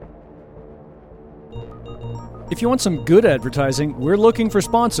If you want some good advertising, we're looking for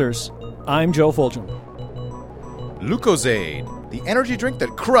sponsors. I'm Joe Fulgham. Lucozade, the energy drink that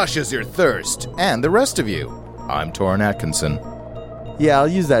crushes your thirst, and the rest of you. I'm Torrin Atkinson. Yeah, I'll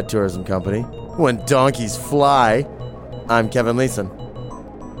use that tourism company. When donkeys fly. I'm Kevin Leeson.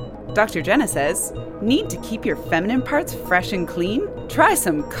 Dr. Jenna says, need to keep your feminine parts fresh and clean? Try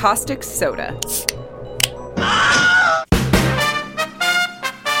some caustic soda.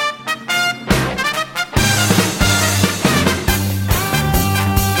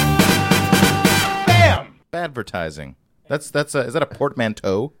 Bam! Advertising. Is that a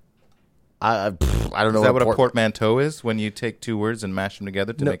portmanteau? I don't know. Is that what a portmanteau is? When you take two words and mash them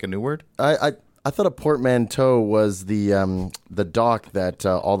together to make a new word? I thought a portmanteau was the dock that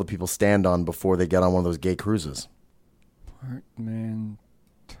all the people stand on before they get on one of those gay cruises. Portmanteau.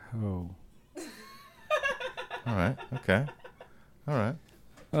 All right. Okay. All right.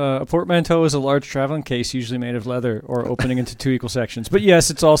 A portmanteau is a large traveling case usually made of leather or opening into two equal sections. But yes,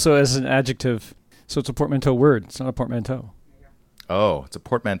 it's also as an adjective. So it's a portmanteau word. It's not a portmanteau. Oh, it's a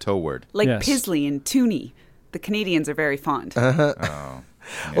portmanteau word. Like Yes. Pisley and Toonie. The Canadians are very fond. Oh. Yeah.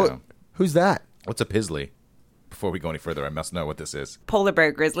 Well, who's that? What's a Pisley? Before we go any further, I must know what this is. Polar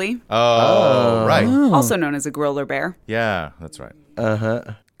bear grizzly, Oh, right. also known as a growler bear. Yeah, that's right. Uh-huh.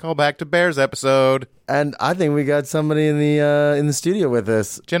 Call back to Bears episode. And I think we got somebody in the studio with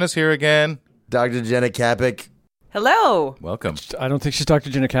us. Jenna's here again. Dr. Jenna Kapik. Hello. Welcome. I don't think she's Dr.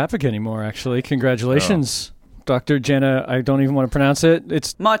 Jenna Kapik anymore, actually. Congratulations, Dr. Jenna. I don't even want to pronounce it.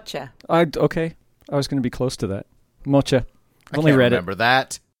 It's Mocha. okay. I was going to be close to that. Mocha. I Only can't read remember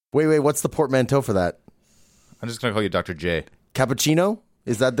that. Wait, what's the portmanteau for that? I'm just going to call you Dr. J. Cappuccino?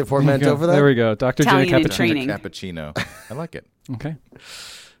 Is that the it. portmanteau for that? There we go. Dr. Jenna Italian in Kapik. training. Cappuccino. I like it. Okay.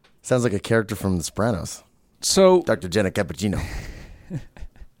 Sounds like a character from The Sopranos. So Dr. Jenna Cappuccino.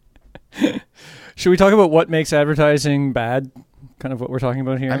 should we talk about what makes advertising bad? Kind of what we're talking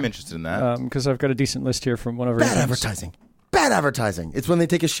about here? I'm interested in that. Because I've got a decent list here from one of our Bad emails. advertising. Bad advertising. It's when they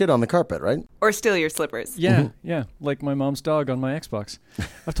take a shit on the carpet, right? Or steal your slippers. Yeah, yeah, like my mom's dog on my Xbox.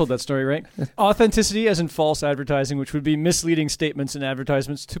 I've told that story, right? Authenticity, as in false advertising, which would be misleading statements in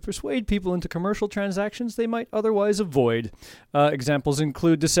advertisements to persuade people into commercial transactions they might otherwise avoid. Examples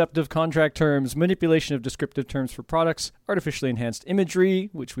include deceptive contract terms, manipulation of descriptive terms for products, artificially enhanced imagery,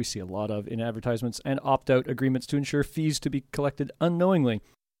 which we see a lot of in advertisements, and opt-out agreements to ensure fees to be collected unknowingly.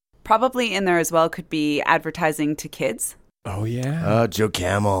 Probably in there as well could be advertising to kids. Oh, yeah. Joe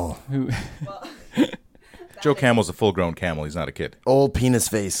Camel. Who? Joe Camel's a full-grown camel. He's not a kid. Old penis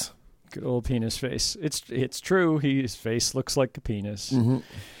face. Good old penis face. It's true. His face looks like a penis. Mm-hmm.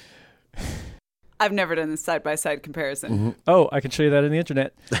 I've never done this side-by-side comparison. Mm-hmm. Oh, I can show you that in the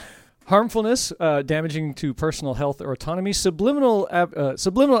internet. Harmfulness, damaging to personal health or autonomy, subliminal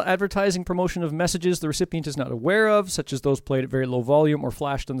advertising promotion of messages the recipient is not aware of, such as those played at very low volume or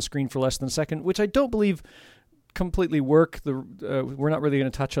flashed on the screen for less than a second, which I don't believe completely work. We're not really going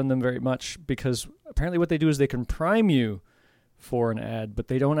to touch on them very much because apparently what they do is they can prime you for an ad, but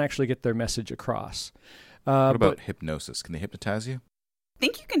they don't actually get their message across. What about hypnosis? Can they hypnotize you? I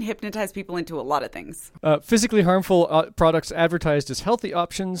think you can hypnotize people into a lot of things. Physically harmful products advertised as healthy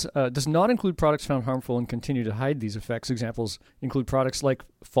options does not include products found harmful and continue to hide these effects. Examples include products like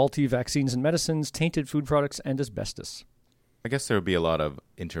faulty vaccines and medicines, tainted food products, and asbestos. I guess there would be a lot of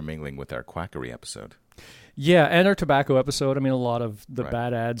intermingling with our quackery episode. Yeah, and our tobacco episode. I mean, a lot of the Right.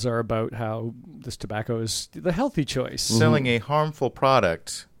 bad ads are about how this tobacco is the healthy choice. Selling a harmful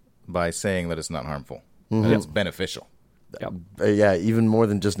product by saying that it's not harmful. That it's beneficial. Yeah, even more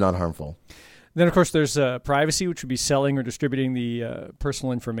than just not harmful. Then, of course, there's privacy, which would be selling or distributing the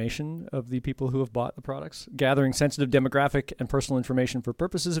personal information of the people who have bought the products, gathering sensitive demographic and personal information for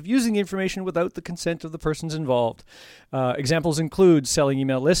purposes of using the information without the consent of the persons involved. Examples include selling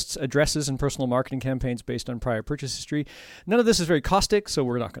email lists, addresses, and personal marketing campaigns based on prior purchase history. None of this is very caustic, so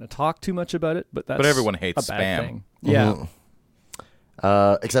we're not going to talk too much about it, but that's everyone hates a bad spam. thing.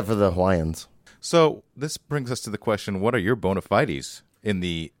 Yeah. Except for the Hawaiians. So this brings us to the question: what are your bona fides in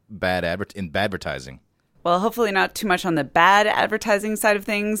the in advertising? Well, hopefully not too much on the bad advertising side of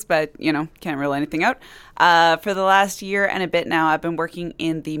things, but, can't rule anything out. For the last year and a bit now, I've been working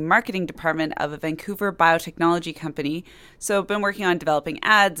in the marketing department of a Vancouver biotechnology company. So I've been working on developing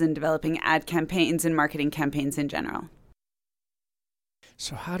ads and developing ad campaigns and marketing campaigns in general.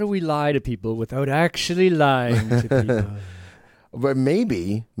 So how do we lie to people without actually lying to people? But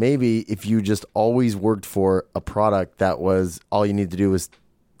maybe if you just always worked for a product that was all you need to do was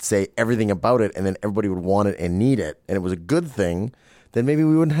say everything about it and then everybody would want it and need it and it was a good thing, then maybe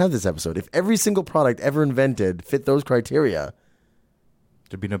we wouldn't have this episode. If every single product ever invented fit those criteria,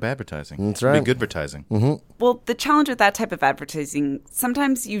 There'd be no bad advertising. That's There'd right. be good advertising. Well, the challenge with that type of advertising,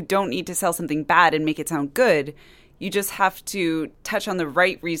 sometimes you don't need to sell something bad and make it sound good. You just have to touch on the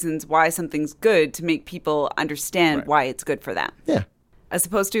right reasons why something's good to make people understand why it's good for them. Yeah. As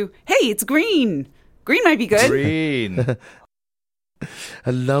opposed to, hey, it's green. Green might be good. Green.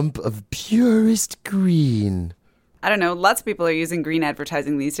 A lump of purest green. I don't know. Lots of people are using green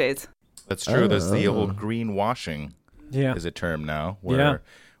advertising these days. That's true. There's the old greenwashing Yeah. is a term now Yeah.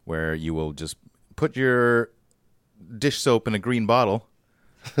 where you will just put your dish soap in a green bottle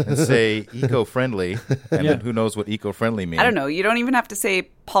and say eco-friendly, and Yeah. then who knows what eco-friendly means. I don't know. You don't even have to say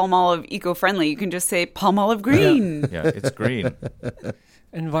Palmolive eco-friendly. You can just say Palmolive green. Yeah, it's green.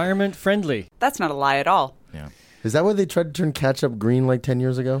 Environment friendly. That's not a lie at all. Yeah. Is that why they tried to turn ketchup green like 10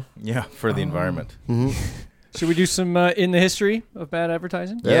 years ago? Yeah, for the environment. Should we do some in the history of bad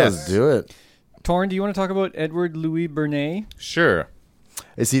advertising? Yeah, Yes. let's do it. Torrin, do you want to talk about Edward Louis Bernays? Sure.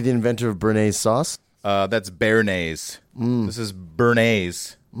 Is he the inventor of Bernays sauce? That's Bernays. This is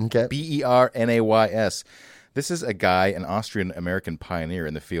Bernays. Okay. Bernays. This is a guy, an Austrian-American pioneer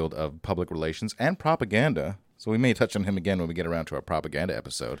in the field of public relations and propaganda. So we may touch on him again when we get around to our propaganda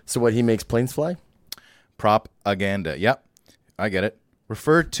episode. So what, he makes planes fly? Propaganda. Yep, I get it.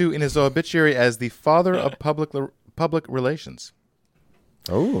 Referred to in his obituary as the father of public relations.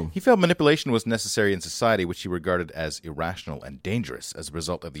 Oh. He felt manipulation was necessary in society, which he regarded as irrational and dangerous as a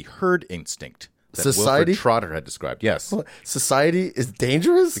result of the herd instinct that Society? Wilfred Trotter had described. Yes, Society is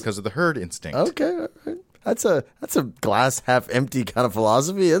dangerous? because of the herd instinct. Okay. All right. That's a glass half empty kind of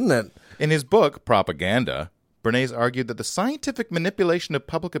philosophy, isn't it? In his book, Propaganda, Bernays argued that the scientific manipulation of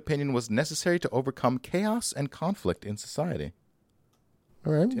public opinion was necessary to overcome chaos and conflict in society.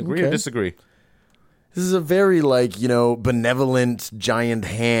 All right. Agree or disagree? This is a very, benevolent giant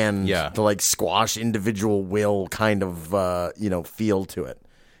hand Yeah. to, squash individual will kind of, feel to it.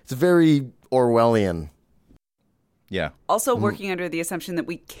 It's very Orwellian. Yeah. Also working under the assumption that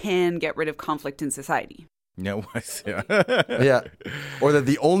we can get rid of conflict in society. No, yeah. Yeah. Or that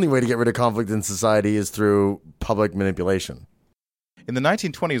the only way to get rid of conflict in society is through public manipulation. In the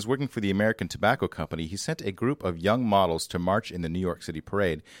 1920s, working for the American Tobacco Company, he sent a group of young models to march in the New York City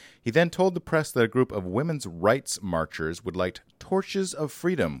parade. He then told the press that a group of women's rights marchers would light torches of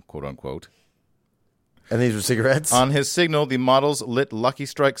freedom, quote unquote. And these were cigarettes? On his signal, the models lit Lucky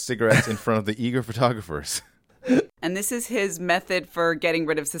Strike cigarettes in front of the eager photographers. And this is his method for getting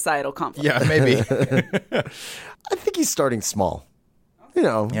rid of societal conflict. Yeah, maybe. I think he's starting small. He's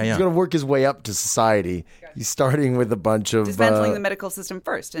yeah. going to work his way up to society. He's starting with a bunch of... Dismantling the medical system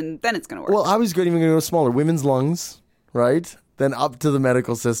first, and then it's going to work. Well, I was even going to go smaller. Women's lungs, right? Then up to the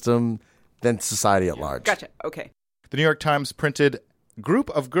medical system, then society at large. Gotcha. Okay. The New York Times printed, "Group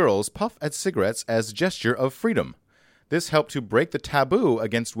of girls puff at cigarettes as gesture of freedom. This helped to break the taboo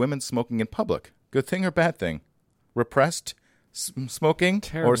against women smoking in public. Good thing or bad thing? Repressed smoking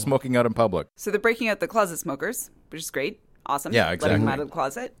Terrible. or smoking out in public?" So they're breaking out the closet smokers, which is great. Awesome. Yeah, Letting exactly. them out of the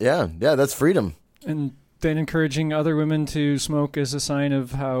closet. Yeah, that's freedom. And then encouraging other women to smoke as a sign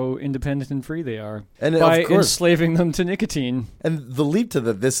of how independent and free they are. And by of course, enslaving them to nicotine. and the leap to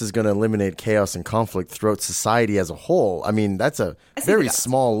that this is going to eliminate chaos and conflict throughout society as a whole. I mean, that's a I see very the dots.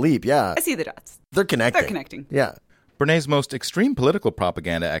 small leap. Yeah, I see the dots. they're connecting. They're connecting. Yeah. Bernays' most extreme political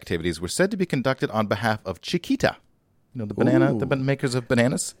propaganda activities were said to be conducted on behalf of Chiquita. You know, the banana, the makers of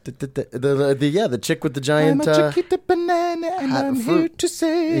bananas. The chick with the giant. I'm a Chiquita banana, and hat I'm of here fruit. to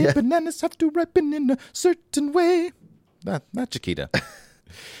say Yeah. bananas have to ripen in a certain way. Not Chiquita.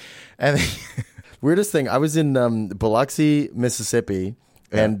 And Weirdest thing, I was in Biloxi, Mississippi,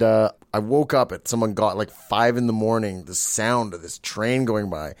 and I woke up at someone got 5 a.m, the sound of this train going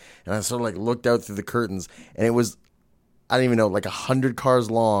by, and I sort of looked out through the curtains, and it was, I don't even know, 100 cars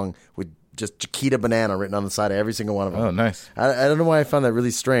long with just Chiquita banana written on the side of every single one of them. oh, nice. I don't know why I found that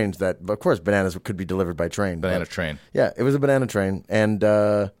really strange. That, of course, bananas could be delivered by train. Banana but- train. Yeah, it was a banana train, and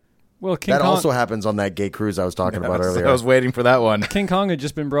Well, King that Kong, also happens on that gay cruise I was talking about earlier. I was waiting for that one. King Kong had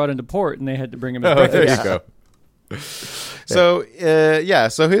just been brought into port, and they had to bring him. Oh, back. there you go. So,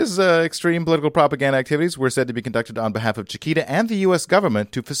 so his extreme political propaganda activities were said to be conducted on behalf of Chiquita and the U.S.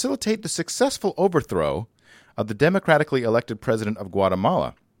 government to facilitate the successful overthrow of the democratically elected president of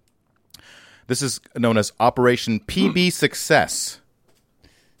Guatemala. This is known as Operation PB Success.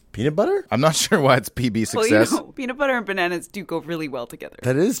 Peanut butter? I'm not sure why it's PB Success, Well, peanut butter and bananas do go really well together.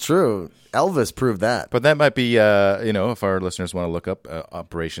 That is true. Elvis proved that. but that might be, if our listeners want to look up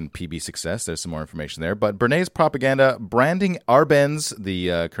Operation PB Success, there's some more information there. But Bernays' propaganda branding Arbenz,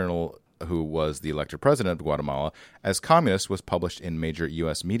 the Colonel who was the elected president of Guatemala, as communist was published in major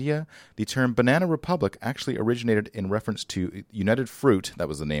U.S. media. The term Banana Republic actually originated in reference to United Fruit, that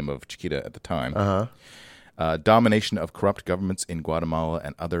was the name of Chiquita at the time, domination of corrupt governments in Guatemala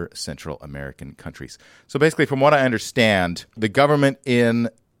and other Central American countries. So basically, from what I understand, the government in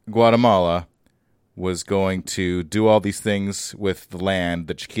Guatemala was going to do all these things with the land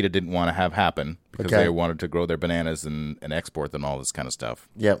that Chiquita didn't want to have happen because they wanted to grow their bananas and export them, all this kind of stuff.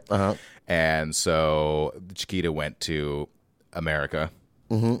 Yep. And so Chiquita went to America,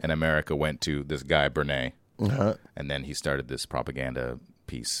 and America went to this guy, Bernays. And then he started this propaganda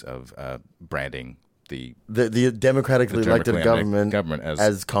piece of branding the democratically elected government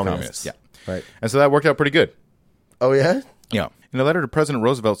as communist. Yeah. Right. And so that worked out pretty good. Oh, yeah? Yeah. In a letter to President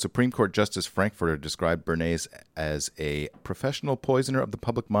Roosevelt, Supreme Court Justice Frankfurter described Bernays as a professional poisoner of the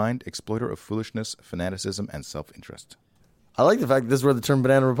public mind, exploiter of foolishness, fanaticism, and self-interest. I like the fact that this is where the term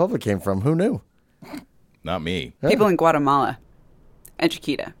Banana Republic came from. Who knew? Not me. People in Guatemala and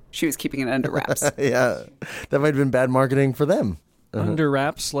Chiquita. She was keeping it under wraps. Yeah. That might have been bad marketing for them. Under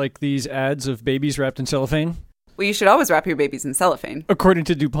wraps, like these ads of babies wrapped in cellophane. Well, you should always wrap your babies in cellophane. According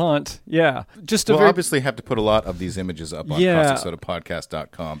to DuPont, yeah. We'll obviously have to put a lot of these images up on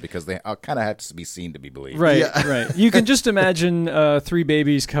CausticSodaPodcast.com because they kind of have to be seen to be believed. Right, right. You can just imagine 3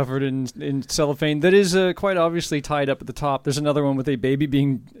 babies covered in cellophane that is quite obviously tied up at the top. There's another one with a baby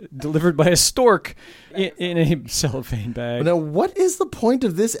being delivered by a stork in a cellophane bag. Now, what is the point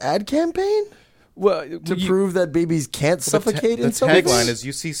of this ad campaign? Well, to prove that babies can't suffocate in cellophane? The tagline is,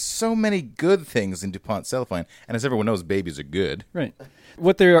 you see so many good things in DuPont cellophane, and as everyone knows, babies are good. Right.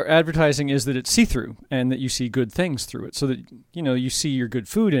 What they are advertising is that it's see-through and that you see good things through it, so that, you see your good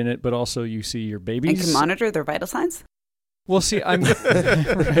food in it, but also you see your babies. And can monitor their vital signs? Well, see, I'm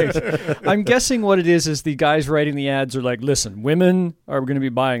right. I'm guessing what it is the guys writing the ads are like, listen, women are going to be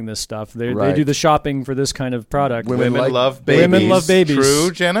buying this stuff. They do the shopping for this kind of product. Women love babies. Women love babies.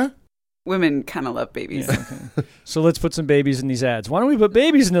 True, Jenna? Women kind of love babies. Yeah, okay. So let's put some babies in these ads. Why don't we put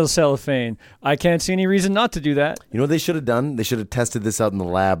babies in the cellophane? I can't see any reason not to do that. You know what they should have done? They should have tested this out in the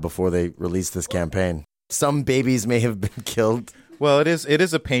lab before they released this campaign. Some babies may have been killed. Well, it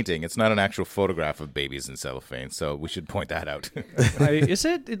is a painting. It's not an actual photograph of babies in cellophane, so we should point that out. Is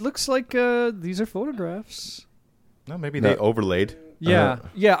it? It looks like these are photographs. No, maybe they overlaid. Yeah,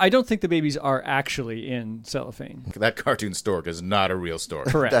 I don't think the babies are actually in cellophane. That cartoon stork is not a real stork.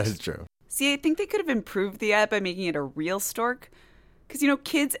 Correct. That is true. See, I think they could have improved the ad by making it a real stork. Because,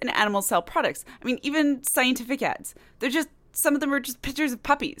 kids and animals sell products. I mean, even scientific ads. Some of them are just pictures of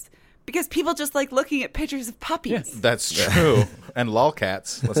puppies. Because people just like looking at pictures of puppies. Yes. That's true. And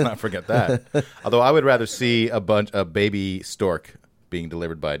lolcats. Let's not forget that. Although I would rather see a baby stork being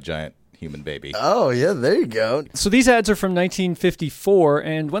delivered by a giant human baby. Oh, yeah, there you go. So these ads are from 1954,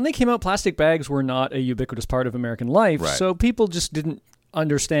 and when they came out, plastic bags were not a ubiquitous part of American life, right. So people just didn't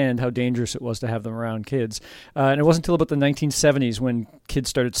understand how dangerous it was to have them around kids. And it wasn't until about the 1970s when kids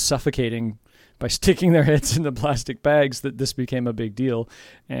started suffocating by sticking their heads in the plastic bags that this became a big deal,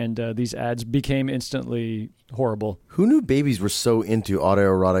 and these ads became instantly horrible. Who knew babies were so into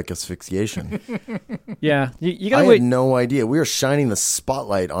autoerotic asphyxiation? Yeah, you gotta I wait. had no idea. We are shining the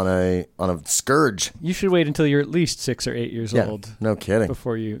spotlight on a scourge. You should wait until you're at least 6 or 8 years old. No kidding.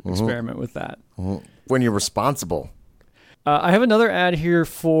 Before you experiment with that. When you're responsible. I have another ad here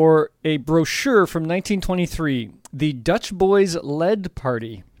for a brochure from 1923, The Dutch Boys Lead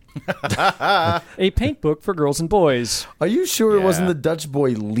Party. A paint book for girls and boys. Are you sure it wasn't the Dutch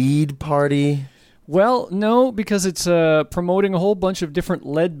Boy Lead Party? Well, no, because it's promoting a whole bunch of different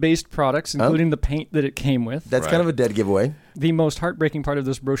lead-based products, including the paint that it came with. That's kind of a dead giveaway. The most heartbreaking part of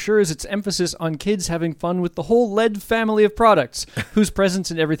this brochure is its emphasis on kids having fun with the whole lead family of products, whose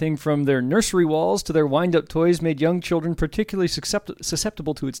presence in everything from their nursery walls to their wind-up toys made young children particularly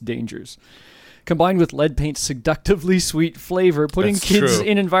susceptible to its dangers. Combined with lead paint's seductively sweet flavor, putting kids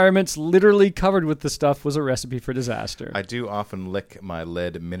in environments literally covered with the stuff was a recipe for disaster. I do often lick my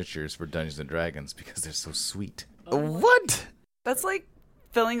lead miniatures for Dungeons & Dragons because they're so sweet. What? That's like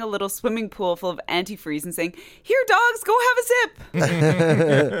filling a little swimming pool full of antifreeze and saying, "Here, dogs, go have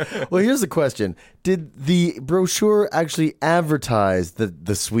a sip." Well, here's the question. Did the brochure actually advertise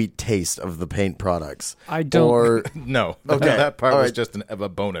the sweet taste of the paint products? I don't. Or, no. Okay. That part All was right. just a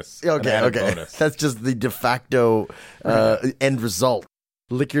bonus. Okay. Bonus. That's just the de facto end result.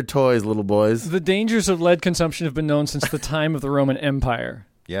 Lick your toys, little boys. The dangers of lead consumption have been known since the time of the Roman Empire.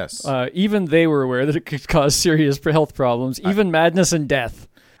 Yes. Even they were aware that it could cause serious health problems, even madness and death.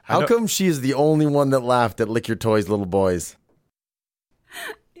 How come she is the only one that laughed at lick your toys, little boys?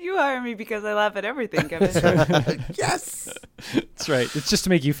 You do hire me because I laugh at everything, Kevin. Yes. That's right. It's just to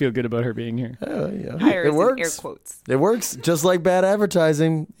make you feel good about her being here. Yeah. Hire It is in works. air quotes. It works just like bad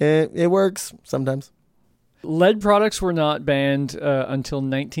advertising. It works sometimes. Lead products were not banned until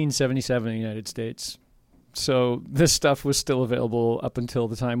 1977 in the United States. So this stuff was still available up until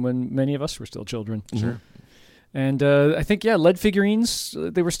the time when many of us were still children. Sure. And I think, lead figurines,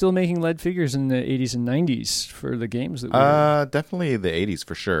 they were still making lead figures in the 80s and 90s for the games that were... Definitely the 80s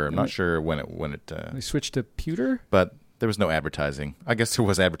for sure. I'm not sure when it they switched to pewter? but there was no advertising. I guess there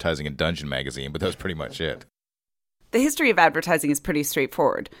was advertising in Dungeon Magazine, but that was pretty much it. The history of advertising is pretty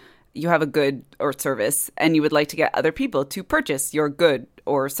straightforward. You have a good or service, and you would like to get other people to purchase your good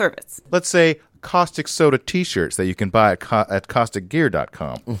or service. Let's say caustic soda t-shirts that you can buy at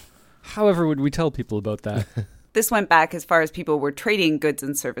causticgear.com. However would we tell people about that? This went back as far as people were trading goods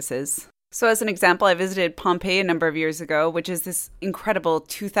and services. So as an example, I visited Pompeii a number of years ago, which is this incredible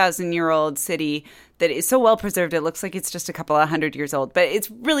 2,000-year-old city that is so well preserved it looks like it's just a couple of 100 years old. But it's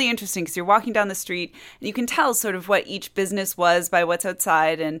really interesting because you're walking down the street and you can tell sort of what each business was by what's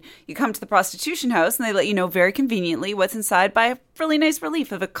outside. And you come to the prostitution house and they let you know very conveniently what's inside by a really nice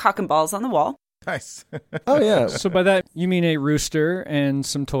relief of a cock and balls on the wall. Nice. Oh, yeah. So by that, you mean a rooster and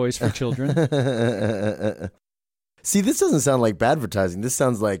some toys for children? See, this doesn't sound like bad advertising. This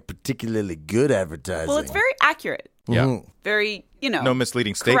sounds like particularly good advertising. Well, it's very accurate. Yeah. Mhm. Very, No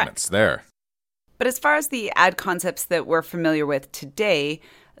misleading Correct. statements there. But as far as the ad concepts that we're familiar with today,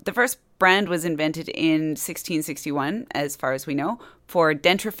 the first brand was invented in 1661, as far as we know, for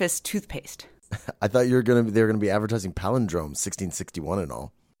Dentifrice toothpaste. I thought they were gonna be advertising palindromes, 1661 and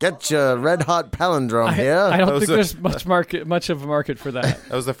all. Get your red hot palindrome here. I don't Those think there's much of a market for that.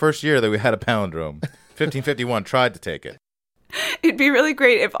 That was the first year that we had a palindrome. 1551 tried to take it. It'd be really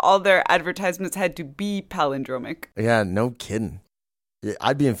great if all their advertisements had to be palindromic. Yeah, no kidding. Yeah,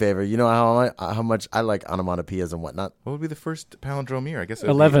 I'd be in favor. You know how much I like onomatopoeias and whatnot. What would be the first palindrome year? I guess it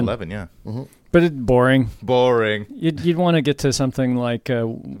would 11. be 11, yeah. But it's boring. Boring. You'd want to get to something like At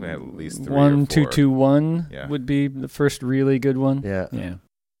least 3 or 4. 1221 Yeah. would be the first really good one. Yeah. Yeah.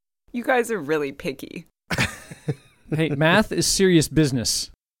 You guys are really picky. Hey, math is serious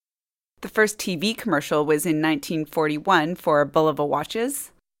business. The first TV commercial was in 1941 for Bulova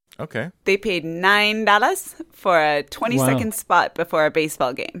watches. Okay. They paid $9 for a 20-second spot before a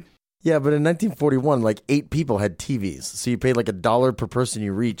baseball game. Yeah, but in 1941, like 8 people had TVs. So you paid like $1 per person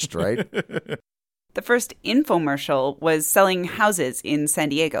you reached, right? The first infomercial was selling houses in San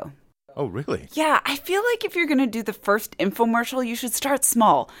Diego. Oh, really? Yeah, I feel like if you're going to do the first infomercial, you should start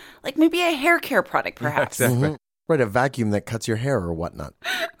small. Like maybe a hair care product, perhaps. Yeah, exactly. Mhm. Right, a vacuum that cuts your hair or whatnot.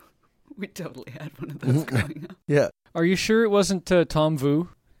 We totally had one of those growing up. Yeah. Are you sure it wasn't Tom Vu?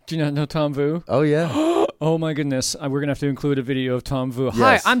 Do you not know Tom Vu? Oh, yeah. Oh my goodness. We're going to have to include a video of Tom Vu. Yes.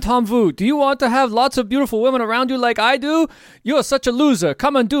 Hi, I'm Tom Vu. Do you want to have lots of beautiful women around you like I do? You're such a loser.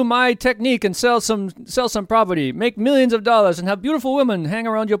 Come and do my technique and sell some property. Make millions of dollars and have beautiful women hang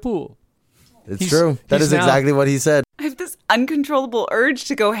around your pool. It's true. That he's is now- exactly what he said. I have this uncontrollable urge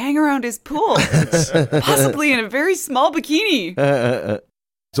to go hang around his pool, possibly in a very small bikini.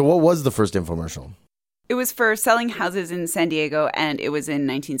 So what was the first infomercial? It was for selling houses in San Diego, and it was in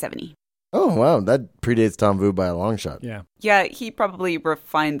 1970. Oh, wow. That predates Tom Vu by a long shot. Yeah. Yeah, he probably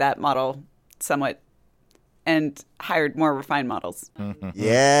refined that model somewhat and hired more refined models.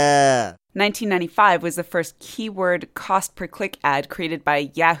 Yeah. 1995 was the first keyword cost per click ad created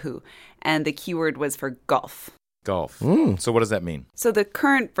by Yahoo, and the keyword was for golf. Golf. Mm. So what does that mean? So the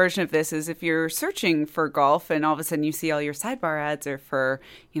current version of this is if you're searching for golf and all of a sudden you see all your sidebar ads are for,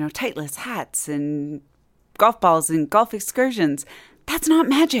 Titleist hats and golf balls and golf excursions, that's not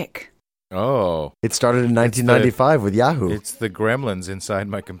magic. Oh, It started in 1995 with Yahoo. it's the gremlins inside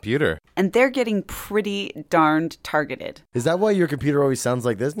my computer. And they're getting pretty darned targeted. Is that why your computer always sounds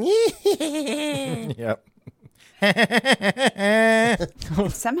like this? Yep. It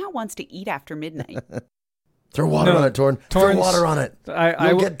somehow wants to eat after midnight. Throw water No, on it, Torn. Throw Torrance- water on it. I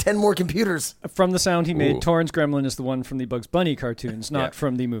You'll get 10 more computers. from the sound he made, Ooh. Torrance Gremlin is the one from the Bugs Bunny cartoons, not Yeah.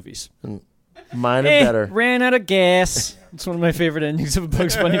 from the movies. Mine are better. Ran out of gas. It's one of my favorite endings of a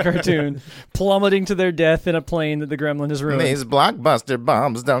Bugs Bunny cartoon. Plummeting to their death in a plane that the gremlin has ruined. These blockbuster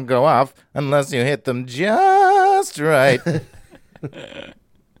bombs don't go off unless you hit them just right.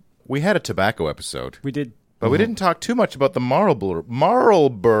 We had a tobacco episode, We did. but we didn't talk too much about the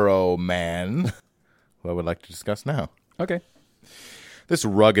Marlboro Man, who I would like to discuss now. Okay. This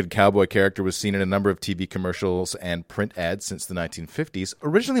rugged cowboy character was seen in a number of TV commercials and print ads since the 1950s.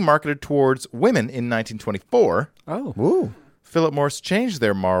 Originally marketed towards women in 1924, Oh. Ooh. Philip Morris changed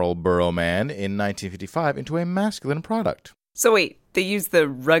their Marlboro Man in 1955 into a masculine product. So wait, They use the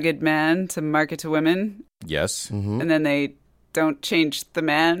rugged man to market to women, Yes. and then they don't change the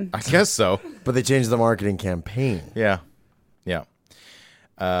man. I guess so. But they changed the marketing campaign. Yeah. Yeah.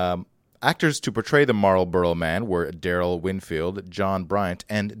 Actors to portray the Marlboro Man were Daryl Winfield, John Bryant,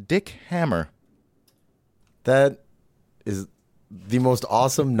 and Dick Hammer. That is the most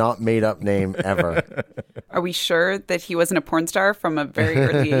awesome, not made up name ever. Are we sure that he wasn't a porn star from a very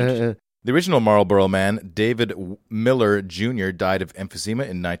early age? The original Marlboro Man, David Miller Jr., died of emphysema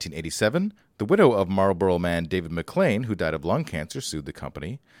in 1987. The widow of Marlboro Man, David McLean, who died of lung cancer, sued the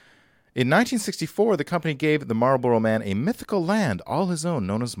company. In 1964, the company gave the Marlboro Man a mythical land all his own,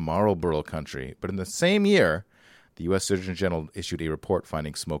 known as Marlboro Country. But in the same year, the U.S. Surgeon General issued a report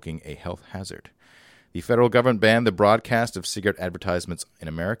finding smoking a health hazard. The federal government banned the broadcast of cigarette advertisements in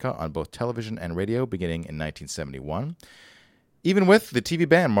America on both television and radio beginning in 1971. Even with the TV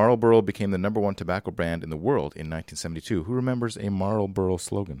ban, Marlboro became the #1 tobacco brand in the world in 1972. Who remembers a Marlboro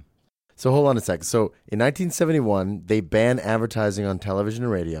slogan? So hold on a second. So in 1971, they banned advertising on television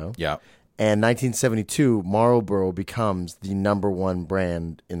and radio. Yeah. And 1972, Marlboro becomes the #1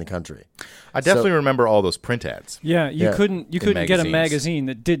 brand in the country. I definitely remember all those print ads. Yeah, you Yeah. couldn't get a magazines. magazine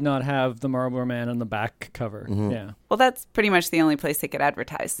that did not have the Marlboro Man on the back cover. Yeah. Well, that's pretty much the only place they could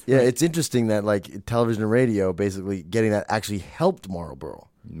advertise. Yeah, it's interesting that like television and radio, basically getting that actually helped Marlboro.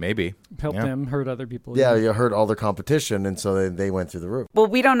 Maybe. Help Yeah. them hurt other people. Yeah, you heard all their competition, and so they went through the roof. Well,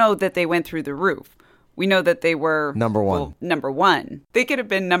 we don't know that they went through the roof. We know that they were #1. well, #1. They could have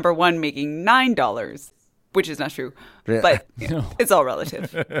been #1 making $9, which is not true. Yeah. But you know, it's all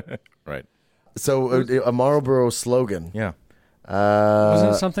relative. Right. So a Marlboro slogan. Yeah.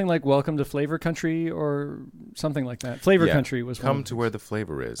 Wasn't it something like "Welcome to Flavor Country" or something like that? Flavor Yeah. Country was Come one. to where the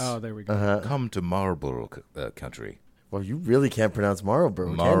flavor is. Oh, there we go. Come to Marlboro Country. Well, you really can't pronounce Marlboro.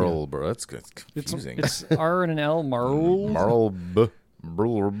 can you? Marlboro. That's good. It's confusing. it's R and an L. Marl. Marlboro.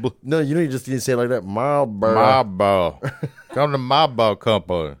 No, you know, you just need to say it like that. Marlboro. Marlboro. Come to Marlboro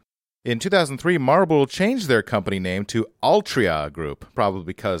Company. In 2003, Marlboro changed their company name to Altria Group, probably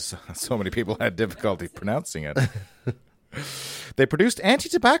because so many people had difficulty pronouncing it. They produced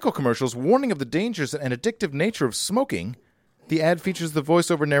anti-tobacco commercials warning of the dangers and addictive nature of smoking. The ad features the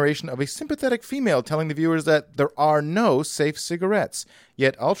voiceover narration of a sympathetic female telling the viewers that there are no safe cigarettes.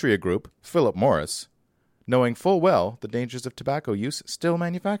 Yet Altria Group, Philip Morris, knowing full well the dangers of tobacco use, still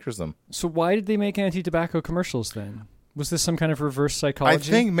manufactures them. So why did they make anti-tobacco commercials then? Was this some kind of reverse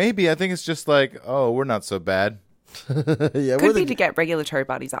psychology? I think it's just like, oh, we're not so bad. Yeah, Could be to get regulatory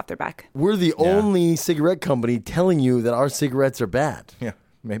bodies off their back. we're the only cigarette company telling you that our cigarettes are bad. Yeah,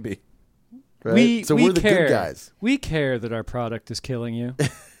 maybe. Right? So we're the care. good guys. We care that our product is killing you.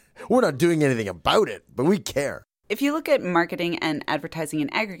 We're not doing anything about it, but we care. If you look at marketing and advertising in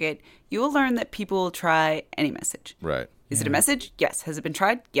aggregate, you will learn that people will try any message. Right. Is it a message? Yes. Has it been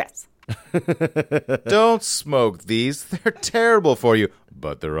tried? Yes. Don't smoke these. They're terrible for you,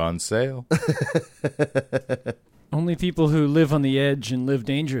 but they're on sale. Only people who live on the edge and live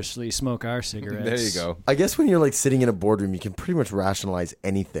dangerously smoke our cigarettes. There you go. I guess when you're like sitting in a boardroom, you can pretty much rationalize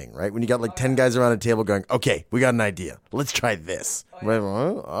anything, right? When you got like 10 guys around a table going, okay, we got an idea. Let's try this.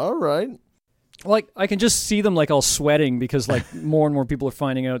 Well, all right. Like, I can just see them like all sweating because like more and more people are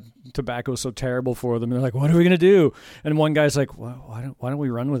finding out tobacco's so terrible for them. And they're like, what are we going to do? And one guy's like, well, why don't we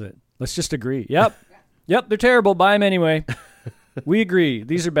run with it? Let's just agree. Yep, they're terrible. Buy them anyway. We agree.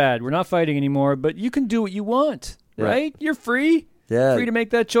 These are bad. We're not fighting anymore, but you can do what you want, right? You're free. Yeah. Free to make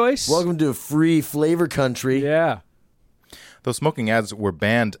that choice. Welcome to a free flavor country. Yeah. Though smoking ads were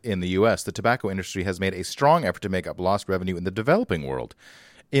banned in the U.S., the tobacco industry has made a strong effort to make up lost revenue in the developing world.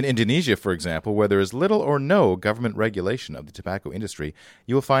 In Indonesia, for example, where there is little or no government regulation of the tobacco industry,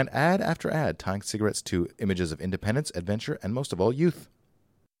 you will find ad after ad tying cigarettes to images of independence, adventure, and most of all, youth.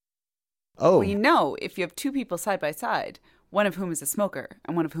 Oh, Well, you know, if you have two people side by side, one of whom is a smoker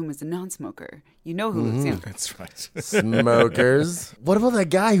and one of whom is a non-smoker, you know who is younger. That's right. smokers. What about that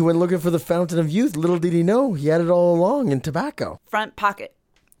guy who went looking for the fountain of youth? Little did he know he had it all along in tobacco. Front pocket,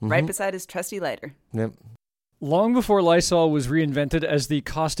 right beside his trusty lighter. Yep. Long before Lysol was reinvented as the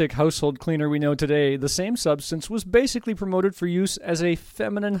caustic household cleaner we know today, the same substance was basically promoted for use as a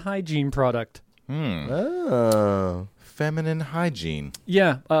feminine hygiene product. Oh. Feminine hygiene.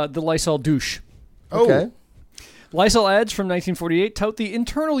 Yeah, the Lysol douche. Okay. Lysol ads from 1948 tout the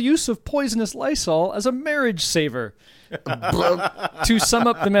internal use of poisonous Lysol as a marriage saver. To sum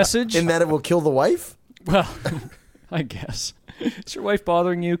up the message, In that it will kill the wife? well, I guess. Is your wife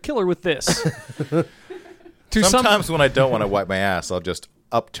bothering you? Kill her with this. Sometimes when I don't want to wipe my ass, I'll just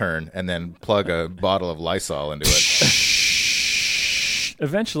upturn and then plug a bottle of Lysol into it.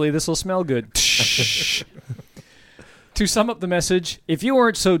 Eventually, this will smell good. To To sum up the message, if you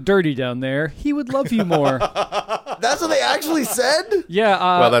weren't so dirty down there, he would love you more. That's what they actually said? Yeah.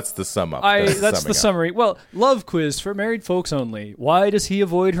 Well, that's the sum up. That's the summing up. summary. Well, love quiz for married folks only. Why does he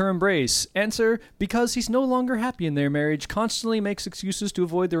avoid her embrace? Answer, because he's no longer happy in their marriage, constantly makes excuses to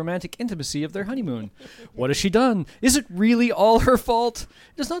avoid the romantic intimacy of their honeymoon. What has she done? Is it really all her fault?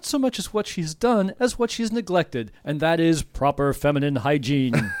 It is not so much as what she has done as what she has neglected, and that is proper feminine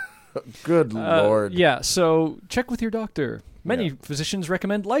hygiene. Good Lord. Yeah, so check with your doctor. Many physicians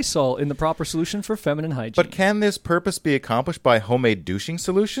recommend Lysol in the proper solution for feminine hygiene. But can this purpose be accomplished by homemade douching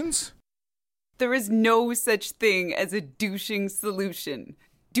solutions? There is no such thing as a douching solution.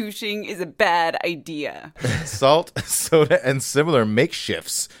 Douching is a bad idea. Salt, soda, and similar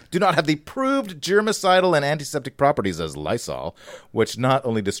makeshifts do not have the proved germicidal and antiseptic properties as Lysol, which not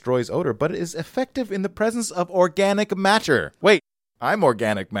only destroys odor, but is effective in the presence of organic matter. Wait, I'm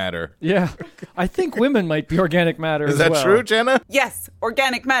organic matter. Yeah, I think women might be organic matter Is as that well. true, Jenna? Yes,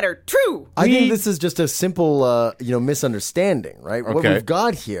 organic matter. True. I think this is just a simple, misunderstanding, right? What Okay. we've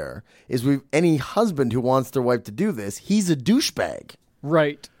got here is any husband who wants their wife to do this, he's a douchebag,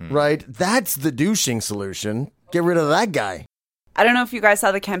 Right. right? That's the douching solution. Get rid of that guy. I don't know if you guys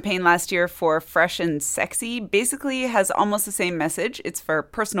saw the campaign last year for Fresh and Sexy. Basically has almost the same message. It's for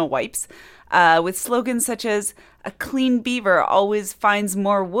personal wipes with slogans such as, "A clean beaver always finds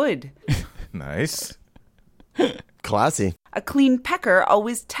more wood." Nice. Classy. "A clean pecker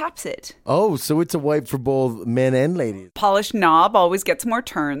always taps it." Oh, so it's a wipe for both men and ladies. "Polished knob always gets more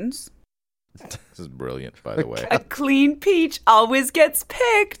turns." This is brilliant, by the way. "A clean peach always gets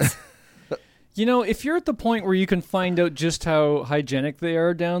picked." You know, if you're at the point where you can find out just how hygienic they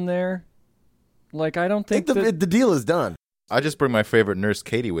are down there, like, I don't I think think the deal is done. I just bring my favorite nurse,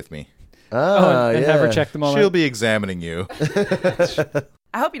 Katie, with me. and have her check them all She'll out. be examining you.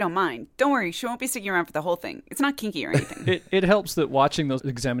 I hope you don't mind. Don't worry, she won't be sticking around for the whole thing. It's not kinky or anything. It helps that watching those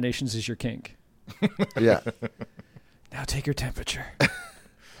examinations is your kink. Yeah. Now take your temperature.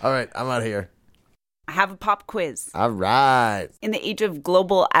 All right, I'm out of here. I have a pop quiz. All right. In the age of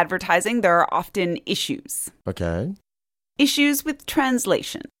global advertising, there are often issues. Okay. Issues with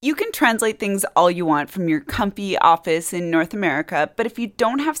translation. You can translate things all you want from your comfy office in North America, but if you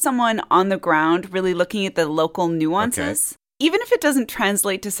don't have someone on the ground really looking at the local nuances, even if it doesn't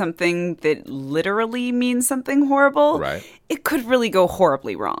translate to something that literally means something horrible, Right. it could really go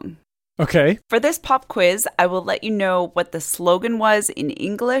horribly wrong. Okay. For this pop quiz, I will let you know what the slogan was in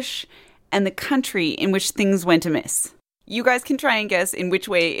English and the country in which things went amiss. You guys can try and guess in which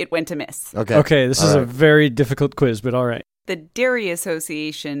way it went amiss. Okay. Okay, this is a very difficult quiz, but all right. The Dairy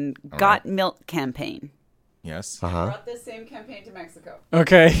Association Got Milk campaign. Yes. Brought this same campaign to Mexico.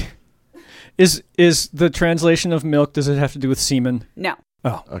 Okay. Is the translation of milk, does it have to do with semen? No.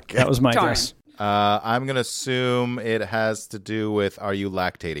 Oh, Okay. that was my Darn. guess. I'm going to assume it has to do with, are you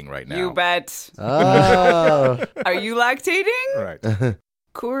lactating right now? You bet. Oh. Are you lactating? Right.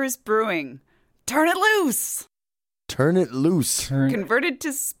 Coors Brewing. Turn it loose. Turn it loose. Converted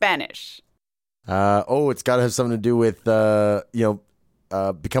to Spanish. It's got to have something to do with,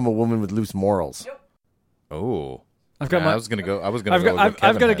 become a woman with loose morals. Oh. I've got Yeah, my. I was going to go I've with got, what I've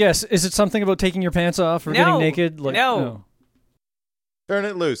Kevin got a had. guess. Is it something about taking your pants off or No. getting naked? No. Turn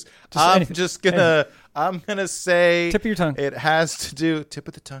it loose. Just I'm anything. just gonna. I'm gonna say. Tip of your tongue. It has to do. Tip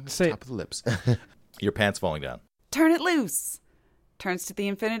of the tongue. Say top of the lips. Your pants falling down. Turn it loose. Turns to the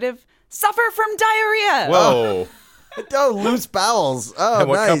infinitive. Suffer from diarrhea. Whoa. Oh, loose bowels. Oh, And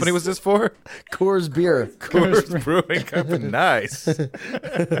what nice. company was this for? Coors Beer. Coors Brewing Company. Nice.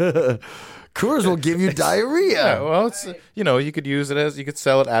 Coors will give you diarrhea. Yeah, well, it's you could use it as you could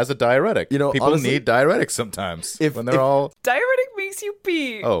sell it as a diuretic. You know, people honestly, need diuretics sometimes if- when they're all. Diuretic makes you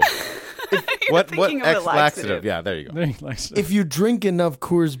pee. Oh, You're what thinking of a laxative? Yeah, there you go. Very nice. If you drink enough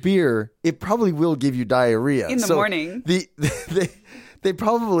Coors Beer, it probably will give you diarrhea. In the morning. They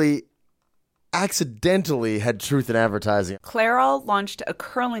probably accidentally had truth in advertising. Clairol launched a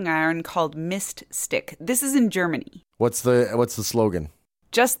curling iron called Mist Stick. This is in Germany. What's the slogan?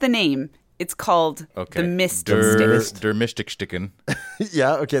 Just the name. It's called Okay. the Mist Der Stick. Mystiksticken.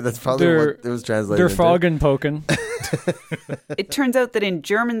 Yeah, okay, that's probably Der- what it was translated They're into. fogging poking. It turns out that in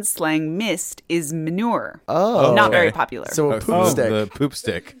German slang, mist is manure. Oh. Not okay. very popular. So a poop stick. The poop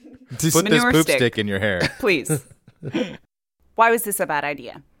stick. Just- Put this Manure poop stick. stick in your hair. Please. Why was this a bad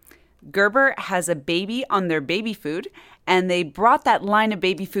idea? Gerber has a baby on their baby food, and they brought that line of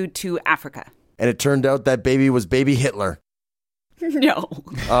baby food to Africa. and it turned out that baby was baby Hitler. No.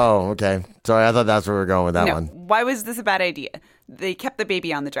 Oh, okay. Sorry, I thought that's where we were going with that No. one. Why was this a bad idea? They kept the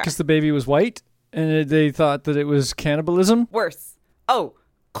baby on the dress. Because the baby was white and they thought that it was cannibalism. Worse. Oh,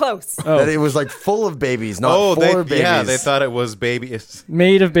 Close. Oh, That it was like full of babies, not for babies. Yeah, they thought it was babies.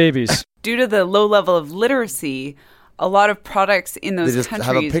 made of babies. Due to the low level of literacy, a lot of products in those just have a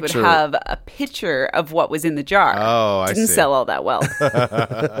countries would picture. have a picture of what was in the jar. Oh, I Didn't see. sell all that well.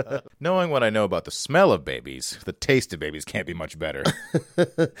 Knowing what I know about the smell of babies, the taste of babies can't be much better.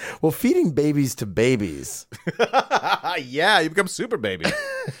 Well, feeding babies to babies. Yeah, you become super baby.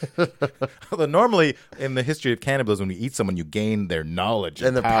 Although normally in the history of cannibalism, when you eat someone, you gain their knowledge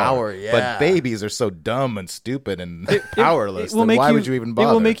And the power, yeah. But babies are so dumb and stupid and powerless. It will Then make why you, would you even bother?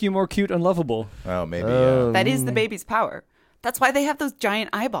 It will make you more cute and lovable. Oh, maybe. Yeah. That is the baby's power. That's why they have those giant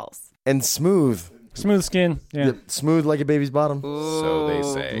eyeballs. And smooth. Smooth skin. Yeah. Yep, smooth like a baby's bottom. So they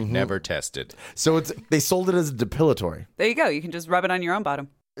say. Mm-hmm. Never tested. So they sold it as a depilatory. There you go. You can just rub it on your own bottom.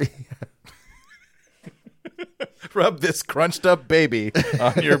 Rub this crunched up baby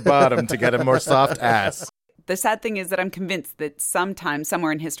on your bottom to get a more soft ass. The sad thing is that I'm convinced that sometime,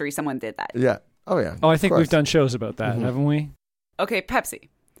 somewhere in history, someone did that. Yeah. Oh, yeah. Oh, I think Of we've course. done shows about that, haven't we? Okay, Pepsi.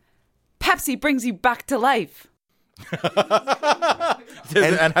 Pepsi brings you back to life. And how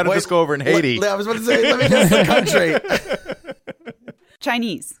did wait, this go over in Haiti? I was about to say, let me guess the country.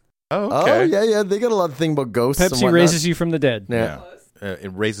 Chinese. Oh, okay. Oh, yeah. They got a lot of thing about ghosts and Pepsi whatnot. raises you from the dead. Yeah.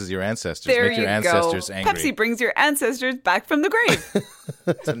 It raises your ancestors. There Make you your ancestors go. angry. Pepsi brings your ancestors back from the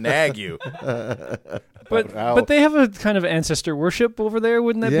grave. To nag you. But they have a kind of ancestor worship over there.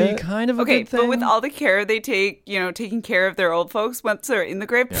 Wouldn't that Yeah. be kind of a Okay, good thing? but with all the care they take, taking care of their old folks once they're in the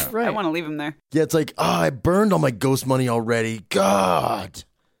grave, pff, I Right. want to leave them there. Yeah, it's like, I burned all my ghost money already. God.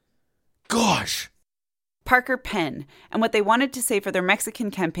 Gosh. Parker Pen. And what they wanted to say for their Mexican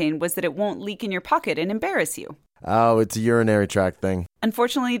campaign was that it won't leak in your pocket and embarrass you. Oh, it's a urinary tract thing.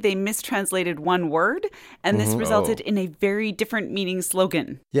 Unfortunately, they mistranslated one word, and this resulted in a very different meaning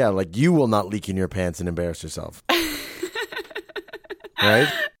slogan. Yeah, like you will not leak in your pants and embarrass yourself.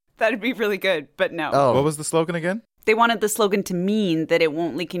 Right? That'd be really good, but no. Oh. What was the slogan again? They wanted the slogan to mean that it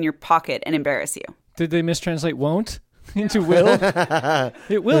won't leak in your pocket and embarrass you. Did they mistranslate won't into will?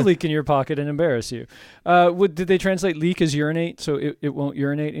 It will leak in your pocket and embarrass you. Did they translate leak as urinate, so it won't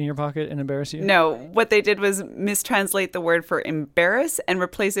urinate in your pocket and embarrass you? No, what they did was mistranslate the word for embarrass and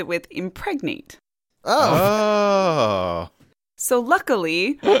replace it with impregnate. Oh. So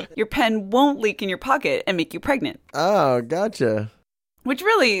luckily, your pen won't leak in your pocket and make you pregnant. Oh, gotcha. Which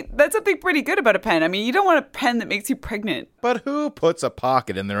really, that's something pretty good about a pen. I mean, you don't want a pen that makes you pregnant. But who puts a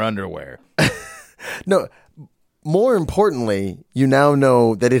pocket in their underwear? No, more importantly, you now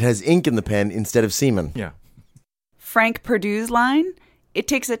know that it has ink in the pen instead of semen. Yeah. Frank Perdue's line, it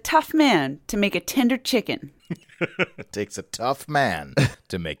takes a tough man to make a tender chicken. It takes a tough man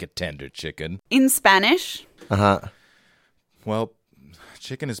to make a tender chicken. In Spanish, Uh-huh. Well,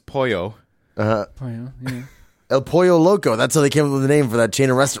 chicken is pollo. Oh, yeah. El Pollo Loco. That's how they came up with the name for that chain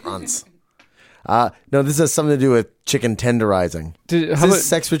of restaurants. No, this has something to do with chicken tenderizing. Is How this about,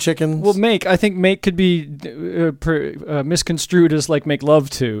 sex with chickens? well, I think make could be misconstrued as like make love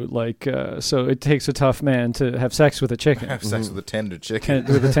to, like so it takes a tough man to have sex with a chicken, Have sex with a tender chicken.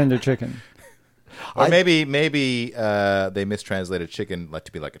 with a tender chicken. Or maybe they mistranslated chicken like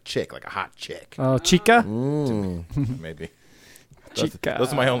to be like a chick, like a hot chick. Oh, chica, Maybe. chica.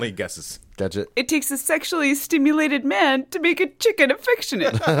 Those are my only guesses. Gotcha. it takes a sexually stimulated man to make a chicken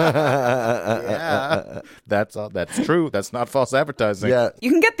affectionate. Yeah. That's true. That's not false advertising. Yeah. You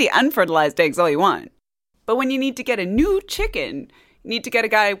can get the unfertilized eggs all you want. But when you need to get a new chicken, you need to get a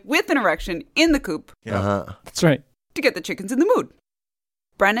guy with an erection in the coop Uh-huh. That's right. to get the chickens in the mood.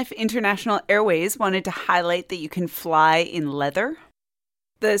 Braniff International Airways wanted to highlight that you can fly in leather.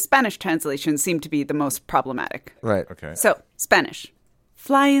 The Spanish translation seemed to be the most problematic. Right. Okay. So, Spanish.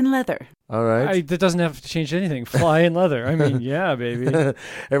 Fly in leather. All right. That doesn't have to change anything. Fly in leather. I mean, yeah, baby.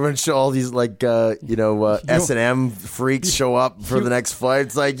 Everyone show all these like S&M freaks show up for the next flight.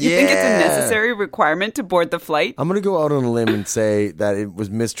 It's like, You yeah. think it's a necessary requirement to board the flight? I'm gonna go out on a limb and say that it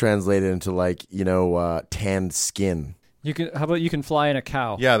was mistranslated into like tanned skin. How about you can fly in a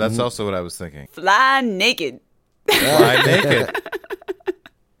cow? Yeah, that's also what I was thinking. Fly naked. Fly naked.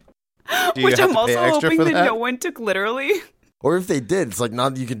 Do you Which have I'm to also pay extra hoping for that no one took literally. Or if they did, it's like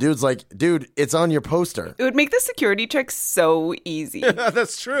not you can do. It's like, dude, it's on your poster. It would make the security check so easy.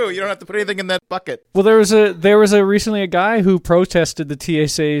 That's true. You don't have to put anything in that bucket. Well, there was recently a guy who protested the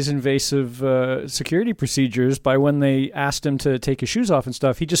TSA's invasive security procedures by when they asked him to take his shoes off and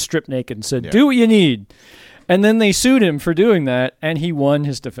stuff. He just stripped naked and said, "Do what you need," and then they sued him for doing that, and he won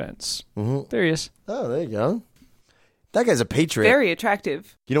his defense. Mm-hmm. There he is. Oh, there you go. That guy's a patriot. Very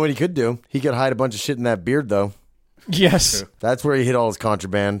attractive. You know what he could do? He could hide a bunch of shit in that beard, though. Yes. That's where he hid all his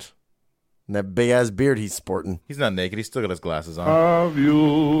contraband. And that big-ass beard he's sporting. He's not naked. He's still got his glasses on. Have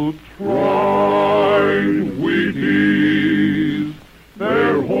you tried Wheaties?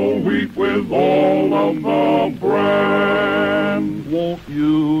 They're whole wheat with all of the bran. Won't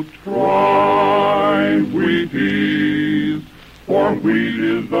you try Wheaties? For wheat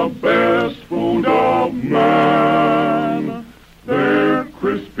is the best food of man. They're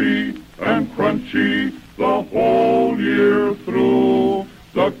crispy and crunchy the whole year through.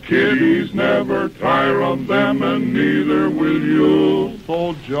 The kiddies never tire of them, and neither will you.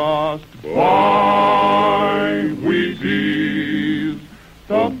 So just buy Wheaties,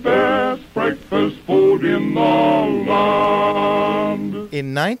 the best breakfast food in the land.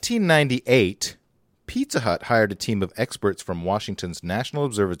 In 1998, Pizza Hut hired a team of experts from Washington's National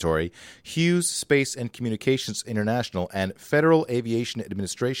Observatory, Hughes Space and Communications International, and Federal Aviation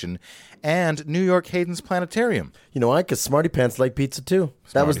Administration, and New York Hayden's Planetarium. You know why? Because Smarty Pants like pizza too.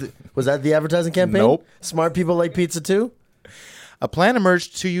 That was that the advertising campaign? Nope. Smart people like pizza too? A plan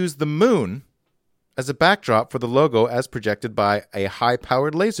emerged to use the moon as a backdrop for the logo as projected by a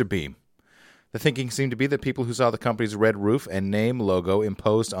high-powered laser beam. The thinking seemed to be that people who saw the company's red roof and name logo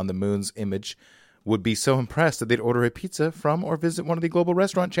imposed on the moon's image would be so impressed that they'd order a pizza from or visit one of the global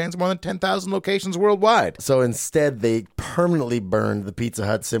restaurant chains in more than 10,000 locations worldwide. So instead, they permanently burned the Pizza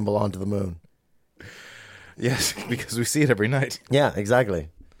Hut symbol onto the moon. Yes, because we see it every night. Yeah, exactly.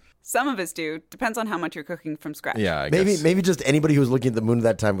 Some of us do. Depends on how much you're cooking from scratch. Yeah, I guess. Maybe just anybody who was looking at the moon at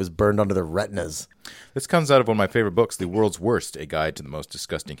that time was burned onto their retinas. This comes out of one of my favorite books, The World's Worst, a guide to the most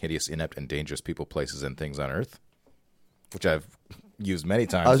disgusting, hideous, inept, and dangerous people, places, and things on Earth, which I've used many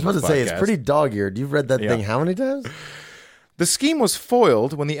times. I was about on to this say, it's podcast. pretty dog-eared. You've read that thing how many times? The scheme was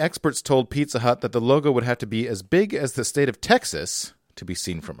foiled when the experts told Pizza Hut that the logo would have to be as big as the state of Texas to be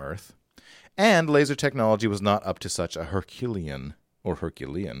seen from Earth, and laser technology was not up to such a Herculean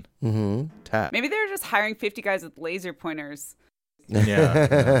task. Maybe they were just hiring 50 guys with laser pointers. Yeah.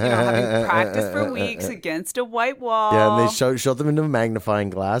 Having practiced for weeks against a white wall. Yeah, and they showed them into a magnifying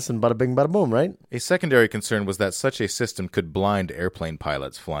glass, and bada bing, bada boom, right? A secondary concern was that such a system could blind airplane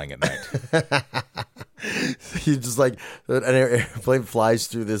pilots flying at night. You just like an airplane flies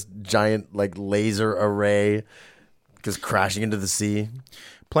through this giant like laser array, just crashing into the sea.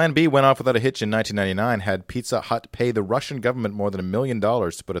 Plan B went off without a hitch in 1999, had Pizza Hut pay the Russian government more than $1 million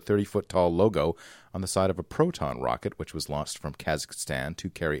to put a 30-foot-tall logo on the side of a Proton rocket, which was launched from Kazakhstan to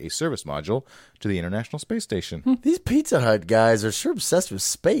carry a service module to the International Space Station. These Pizza Hut guys are sure obsessed with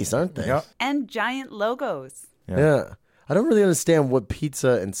space, aren't they? Yeah. And giant logos. Yeah. I don't really understand what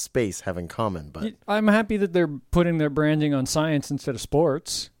pizza and space have in common, but I'm happy that they're putting their branding on science instead of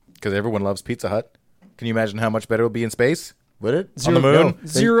sports. Because everyone loves Pizza Hut. Can you imagine how much better it would be in space? would it? On the moon? No.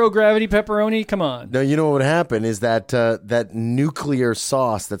 Zero gravity pepperoni? Come on. No, you know what would happen is that that nuclear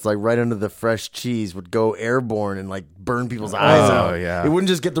sauce that's like right under the fresh cheese would go airborne and like burn people's eyes out. Yeah. It wouldn't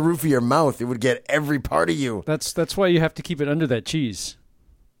just get the roof of your mouth; it would get every part of you. That's why you have to keep it under that cheese.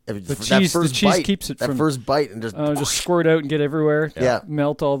 The cheese keeps it that from first bite and just squirt out and get everywhere. Yeah.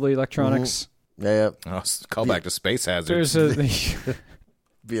 Melt all the electronics. yeah. Oh, call back to Space Hazards. There's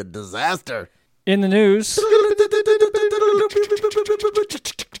Be a disaster. in the news.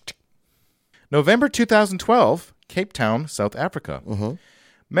 November 2012, Cape Town, South Africa.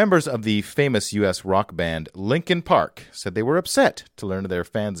 Members of the famous U.S. rock band Linkin Park said they were upset to learn of their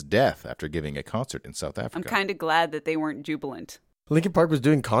fans' death after giving a concert in South Africa. I'm kind of glad that they weren't jubilant. Linkin Park was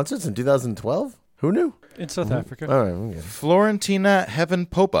doing concerts in 2012? Who knew? In South Africa. All right. Okay. Florentina Heaven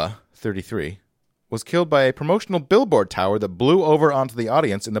Popa, 33, was killed by a promotional billboard tower that blew over onto the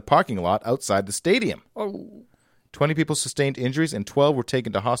audience in the parking lot outside the stadium. 20 people sustained injuries and 12 were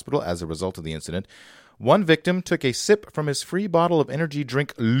taken to hospital as a result of the incident. One victim took a sip from his free bottle of energy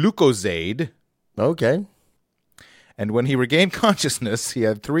drink Lucozade, Okay. and when he regained consciousness, he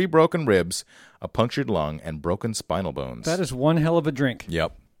had 3 broken ribs, a punctured lung, and broken spinal bones. That is one hell of a drink.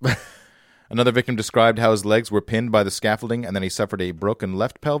 Yep. Another victim described how his legs were pinned by the scaffolding, and then he suffered a broken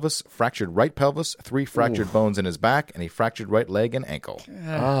left pelvis, fractured right pelvis, 3 fractured bones in his back, and a fractured right leg and ankle.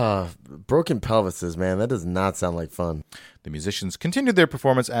 Broken pelvises, man. That does not sound like fun. The musicians continued their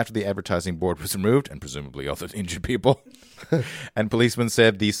performance after the advertising board was removed, and presumably all the injured people. And policemen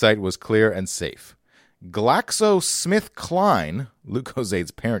said the site was clear and safe. GlaxoSmithKline, Lucozade's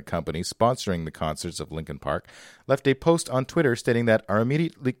parent company sponsoring the concerts of Linkin Park, left a post on Twitter stating that our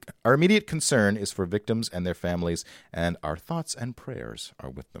immediate concern is for victims and their families, and our thoughts and prayers are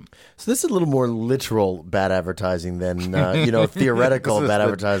with them. So this is a little more literal bad advertising than, theoretical This is bad the-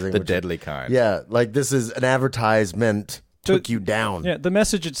 advertising. The which- deadly kind. Yeah, like this is an advertisement took you down. Yeah, the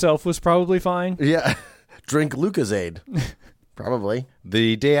message itself was probably fine. Yeah. Drink Lucozade. Probably.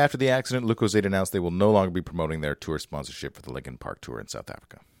 The day after the accident, Lucozade announced they will no longer be promoting their tour sponsorship for the Linkin Park tour in South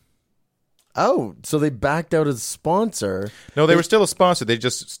Africa. Oh, so they backed out as a sponsor. No, they were still a sponsor. They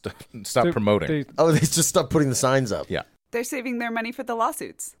just stopped promoting. Oh, they just stopped putting the signs up. Yeah. They're saving their money for the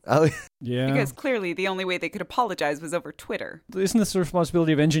lawsuits. Oh, Yeah. Because clearly the only way they could apologize was over Twitter. Isn't this the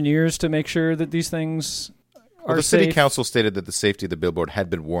responsibility of engineers to make sure that these things are Well, the city safe? council stated that the safety of the billboard had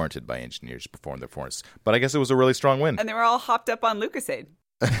been warranted by engineers to perform their performance. But I guess it was a really strong win. And they were all hopped up on Lucozade.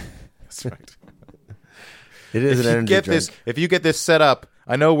 That's right. it is If an you energy get drink. if you get this set up,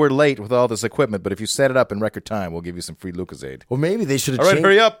 I know we're late with all this equipment, but if you set it up in record time, we'll give you some free Lucozade. Well, maybe they should have All right, changed.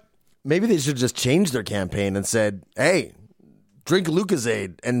 hurry up. Maybe they should just change their campaign and said, "Hey, drink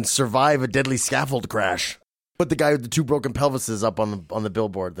Lucozade and survive a deadly scaffold crash." Put the guy with the 2 broken pelvises up on the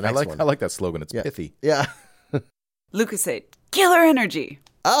billboard. The I next one. like that slogan. It's Yeah. pithy. Yeah. Lucozade. Killer energy.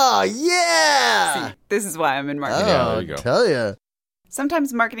 Oh yeah. This is why I'm in marketing. Yeah, Oh, there you go. tell ya.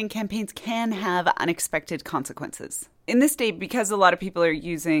 Sometimes marketing campaigns can have unexpected consequences. In this day, because a lot of people are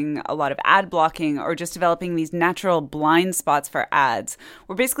using a lot of ad blocking or just developing these natural blind spots for ads,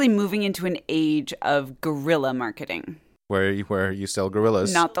 we're basically moving into an age of guerrilla marketing. Where you sell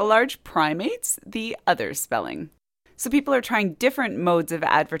gorillas. Not the large primates, the other spelling. So people are trying different modes of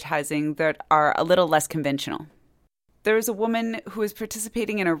advertising that are a little less conventional. There was a woman who was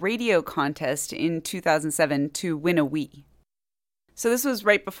participating in a radio contest in 2007 to win a Wii. So this was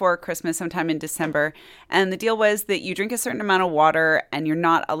right before Christmas, sometime in December, and the deal was that you drink a certain amount of water and you're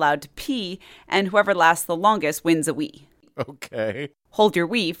not allowed to pee, and whoever lasts the longest wins a Wii. Okay. Hold your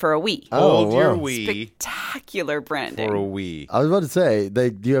Wii for a Wii. Oh, Hold your wow. Wii Spectacular branding. for a Wii. I was about to say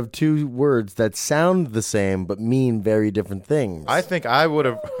you have 2 words that sound the same but mean very different things. I think I would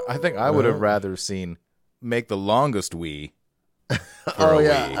have rather seen make the longest Wii. Oh a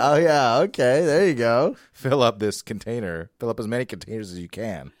yeah. Wii. Oh yeah. Okay, there you go. Fill up this container. Fill up as many containers as you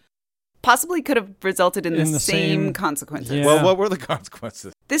can. Possibly could have resulted in In the the same same- consequences. Yeah. Well, what were the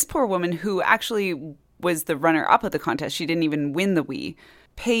consequences? This poor woman, who actually was the runner-up of the contest, she didn't even win the Wii,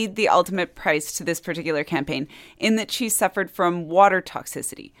 paid the ultimate price to this particular campaign in that she suffered from water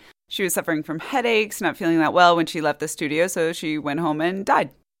toxicity. She was suffering from headaches, not feeling that well when she left the studio, so she went home and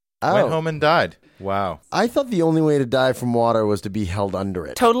died. Oh, Went home and died. Wow. I thought the only way to die from water was to be held under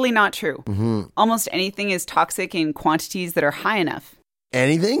it. Totally not true. Almost anything is toxic in quantities that are high enough.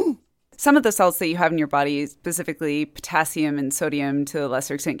 Anything? Some of the salts that you have in your body, specifically potassium and sodium, to a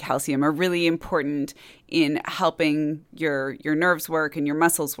lesser extent calcium, are really important in helping your nerves work and your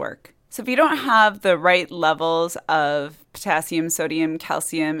muscles work. So if you don't have the right levels of potassium, sodium,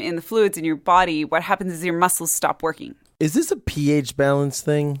 calcium in the fluids in your body, what happens is your muscles stop working. Is this a pH balance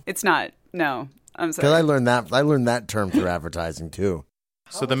thing? It's not. No. I'm Because sorry. I learned that term through advertising too.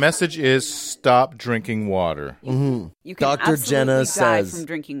 So the message is stop drinking water. You can Dr. absolutely Jenna die says- from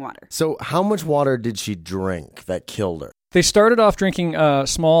drinking water. So how much water did she drink that killed her? They started off drinking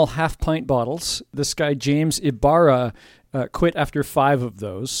small half-pint bottles. This guy, James Ibarra, quit after 5 of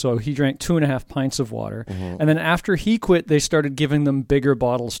those, so he drank 2.5 pints of water. And then after he quit, they started giving them bigger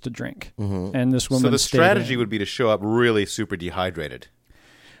bottles to drink. And this woman So the stayed strategy in. would be to show up really super dehydrated.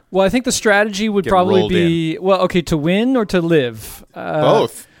 Well, I think the strategy would Get probably rolled be, well, okay, to win or to live?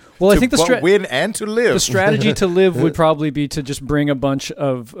 Both. Well, I To think the win and to live. the strategy to live would probably be to just bring a bunch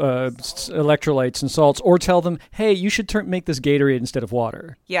of electrolytes and salts, or tell them, hey, you should make this Gatorade instead of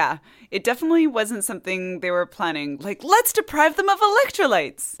water. Yeah, it definitely wasn't something they were planning. Like, let's deprive them of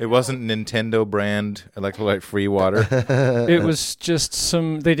electrolytes. It wasn't Nintendo brand electrolyte-free water. It was just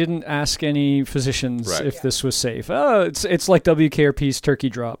they didn't ask any physicians Right. if this was safe. Oh, it's like WKRP's turkey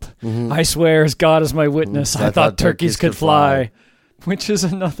drop. I swear, as God is my witness, I thought turkeys could fly. Which is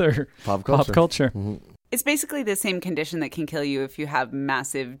another Pop pop culture. culture. It's basically the same condition that can kill you if you have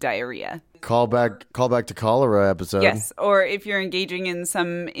massive diarrhea. Call back to cholera episode. Yes, or if you're engaging in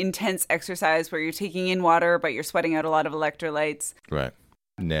some intense exercise where you're taking in water but you're sweating out a lot of electrolytes. Right.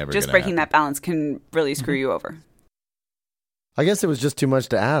 Never Just gonna breaking happen. that balance can really screw you over. I guess it was just too much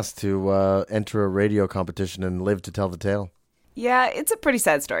to ask to enter a radio competition and live to tell the tale. Yeah, it's a pretty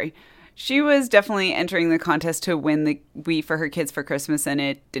sad story. She was definitely entering the contest to win the Wii for her kids for Christmas, and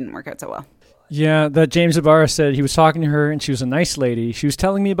it didn't work out so well. Yeah, that James Ibarra said he was talking to her and she was a nice lady. She was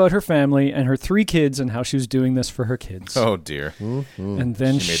telling me about her family and her 3 kids and how she was doing this for her kids. Oh, dear. And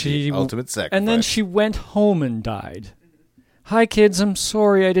then She made the ultimate sacrifice. And then she went home and died. Hi, kids. I'm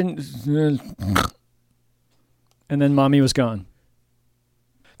sorry I didn't. And then mommy was gone.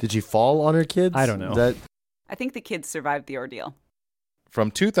 Did she fall on her kids? I don't know. That I think the kids survived the ordeal.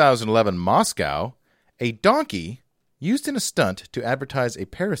 From 2011 Moscow, a donkey used in a stunt to advertise a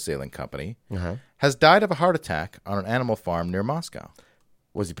parasailing company has died of a heart attack on an animal farm near Moscow.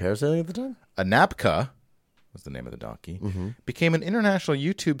 Was he parasailing at the time? Anapka was the name of the donkey, became an international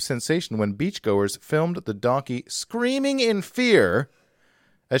YouTube sensation when beachgoers filmed the donkey screaming in fear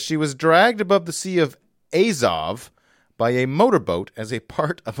as she was dragged above the Sea of Azov by a motorboat as a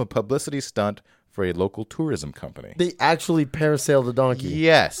part of a publicity stunt for a local tourism company. They actually parasailed the donkey.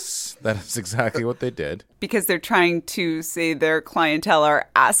 Yes, that is exactly what they did. Because they're trying to say their clientele are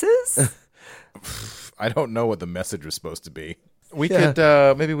asses? I don't know what the message was supposed to be. We could,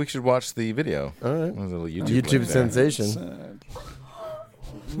 maybe we should watch the video. All right. There's a little YouTube link there. sensation.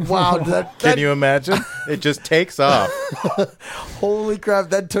 Wow, Can you imagine? It just takes off. holy crap,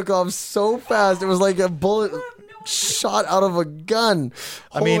 that took off so fast. It was like a bullet shot out of a gun.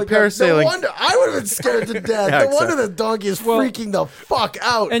 I mean, Holy crap. parasailing- No wonder I would have been scared to death. Yeah, No wonder exactly. the donkey is freaking the fuck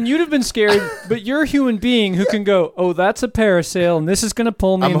out. And you'd have been scared, but you're a human being who can go, oh, that's a parasail, and this is going to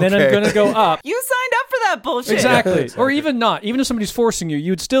pull me, I'm and then okay. I'm going to go up. You signed up for that bullshit. Exactly. Or even not. Even if somebody's forcing you,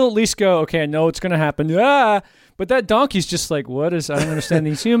 you'd still at least go, okay, I know it's going to happen. Ah! But that donkey's just like, what is, I don't understand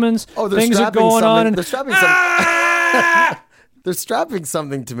these humans. Oh, they're Things are strapping going on. something. And, They're strapping something. They're strapping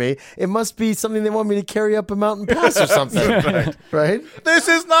something to me. It must be something they want me to carry up a mountain pass or something. Right? This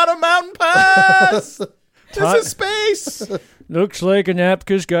is not a mountain pass. This is space. looks like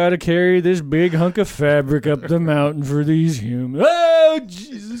Anapka's got to carry this big hunk of fabric up the mountain for these humans. Oh,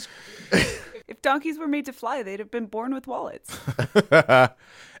 Jesus. If donkeys were made to fly, they'd have been born with wallets.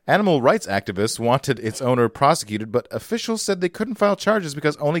 Animal rights activists wanted its owner prosecuted, but officials said they couldn't file charges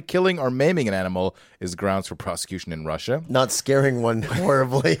because only killing or maiming an animal is grounds for prosecution in Russia. Not scaring one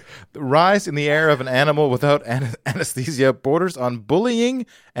horribly. The rise in the air of an animal without anesthesia borders on bullying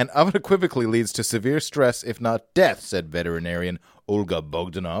and unequivocally leads to severe stress, if not death, said veterinarian Olga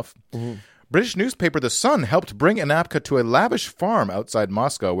Bogdanov. British newspaper The Sun helped bring Anapka to a lavish farm outside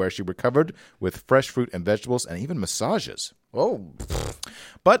Moscow where she recovered with fresh fruit and vegetables and even massages. Oh,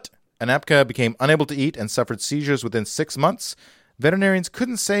 But Anapka became unable to eat and suffered seizures within 6 months. Veterinarians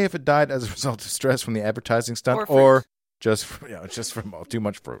couldn't say if it died as a result of stress from the advertising stunt or just from too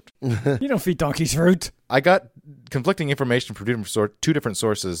much fruit. You don't feed donkeys fruit. I got conflicting information from two different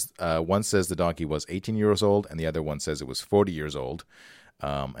sources. One says the donkey was 18 years old, and the other one says it was 40 years old.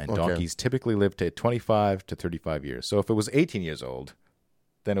 Donkeys typically live to 25 to 35 years. So if it was 18 years old,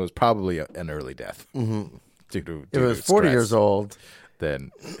 then it was probably an early death. Mm-hmm. Due to it was 40 stress. years old.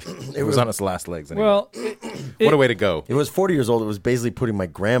 Then it was on its last legs. Anyway. Well, what a way to go. It was 40 years old. It was basically putting my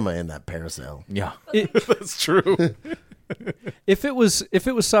grandma in that parasail. Yeah, that's true. if it was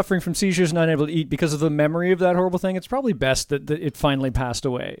suffering from seizures and unable to eat because of the memory of that horrible thing, it's probably best that it finally passed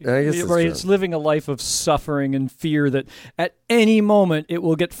away. I guess that's right? true. It's living a life of suffering and fear that at any moment it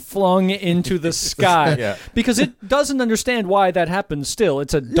will get flung into the sky. Yeah. Because it doesn't understand why that happens still.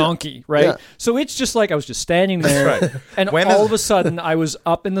 It's a donkey, right? Yeah. So it's just like I was just standing there right. and When all is- of a sudden I was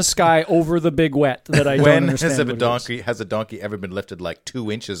up in the sky over the big wet that I don't When understand. has a donkey ever been lifted like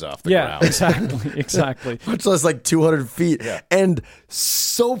 2 inches off the Yeah, ground? exactly. Much less like 200 feet. Yeah. And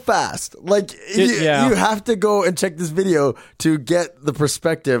so fast. Like, you have to go and check this video to get the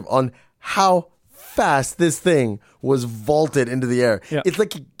perspective on how fast this thing was vaulted into the air. Yeah. It's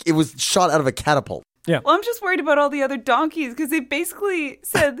like it was shot out of a catapult. Well, I'm just worried about all the other donkeys because they basically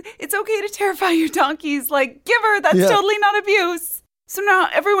said it's okay to terrify your donkeys. Like, give her, that's totally not abuse. So now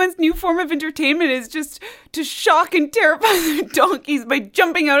everyone's new form of entertainment is just to shock and terrify their donkeys by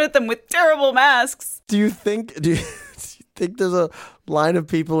jumping out at them with terrible masks. Do you think there's a line of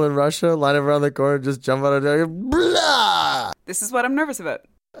people in Russia line up around the corner, just jump out of there, blah? This is what I'm nervous about.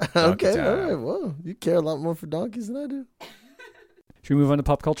 Okay, time. all right. Well, you care a lot more for donkeys than I do. Should we move on to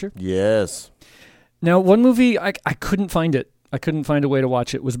pop culture? Yes. Now, one movie, I couldn't find it. I couldn't find a way to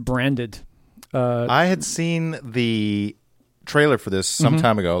watch it. Was Branded. I had seen the trailer for this some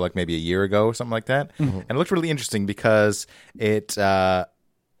time ago, like maybe a year ago or something like that, and it looked really interesting because it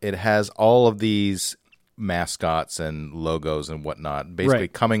has all of these mascots and logos and whatnot, basically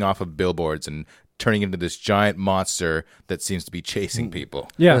coming off of billboards and turning into this giant monster that seems to be chasing people.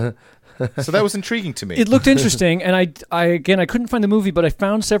 Yeah. So that was intriguing to me. It looked interesting, and I couldn't find the movie, but I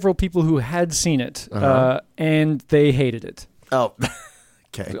found several people who had seen it, and they hated it. Oh,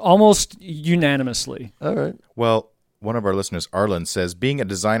 okay. Almost unanimously. All right. Well, one of our listeners, Arlen, says, being a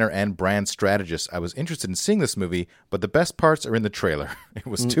designer and brand strategist, I was interested in seeing this movie, but the best parts are in the trailer. It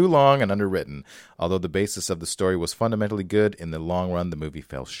was too long and underwritten. Although the basis of the story was fundamentally good, in the long run, the movie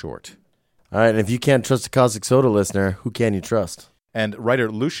fell short. All right. And if you can't trust a Caustic Soda listener, who can you trust? And writer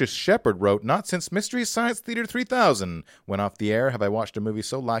Lucius Shepard wrote, not since Mystery Science Theater 3000 went off the air have I watched a movie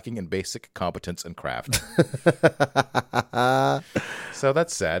so lacking in basic competence and craft. So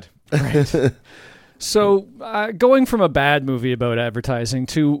that's sad. So, going from a bad movie about advertising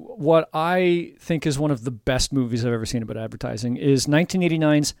to what I think is one of the best movies I've ever seen about advertising is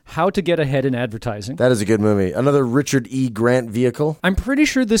 1989's How to Get Ahead in Advertising. That is a good movie. Another Richard E. Grant vehicle. I'm pretty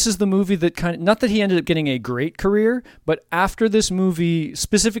sure this is the movie that not that he ended up getting a great career, but after this movie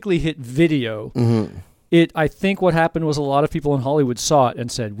specifically hit video, I think what happened was a lot of people in Hollywood saw it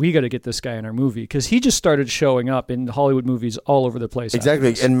and said, we got to get this guy in our movie, because he just started showing up in Hollywood movies all over the place.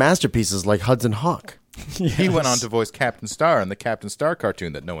 Exactly. And masterpieces like Hudson Hawk. Yes. He went on to voice Captain Star in the Captain Star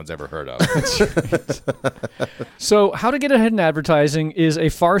cartoon that no one's ever heard of. So, How to Get Ahead in Advertising is a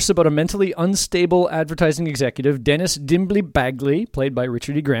farce about a mentally unstable advertising executive, Dennis Dimbley Bagley, played by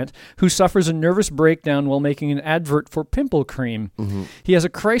Richard E. Grant, who suffers a nervous breakdown while making an advert for pimple cream. He has a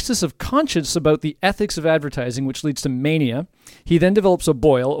crisis of conscience about the ethics of advertising, which leads to mania. He then develops a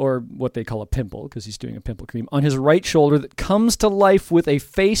boil, or what they call a pimple, because he's doing a pimple cream, on his right shoulder that comes to life with a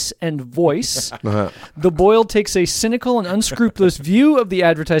face and voice. The boil takes a cynical and unscrupulous view of the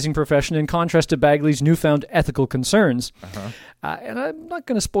advertising profession in contrast to Bagley's newfound ethical concerns. And I'm not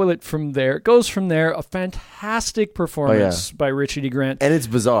going to spoil it from there. It goes from there. A fantastic performance by Richard E. Grant. And it's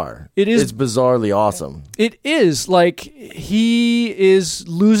bizarre. It is. It's bizarrely awesome. It is. Like, he is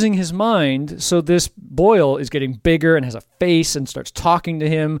losing his mind, so this boil is getting bigger and has a face and starts talking to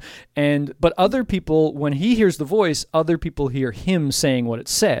him. But other people, when he hears the voice, other people hear him saying what it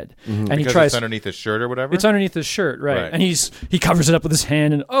said. And Because he tries. it's underneath his shirt or whatever? It's underneath his shirt, right? And he covers it up with his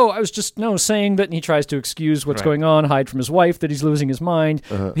hand, and I was just saying that. And he tries to excuse what's going on, hide from his wife that he's losing his mind.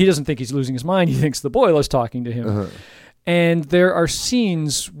 He doesn't think he's losing his mind. He thinks the boil is talking to him. And there are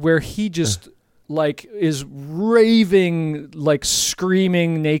scenes where he just is raving,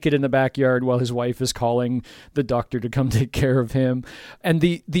 screaming naked in the backyard while his wife is calling the doctor to come take care of him. And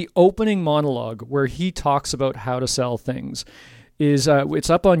the opening monologue where he talks about how to sell things is it's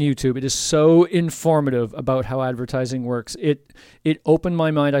up on YouTube. It is so informative about how advertising works. It opened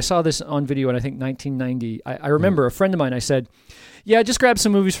my mind. I saw this on video in, I think, 1990. I remember a friend of mine, I said, yeah, just grab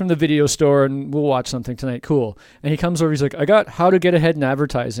some movies from the video store and we'll watch something tonight. Cool. And he comes over, he's like, I got How to Get Ahead in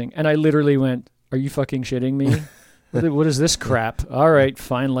Advertising. And I literally went, are you fucking shitting me? What is this crap? All right,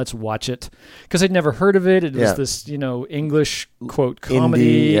 fine, let's watch it. Because I'd never heard of it. It was this, English, quote,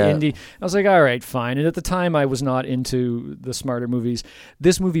 comedy, indie. I was like, all right, fine. And at the time, I was not into the smarter movies.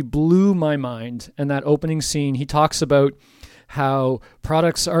 This movie blew my mind. And that opening scene, he talks about how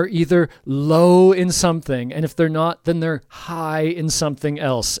products are either low in something, and if they're not, then they're high in something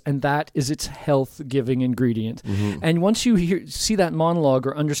else, and that is its health-giving ingredient. And once you see that monologue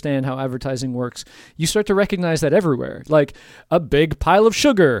or understand how advertising works, you start to recognize that everywhere. Like a big pile of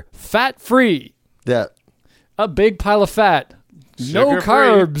sugar, fat-free. Yeah. A big pile of fat, no Sugar-free.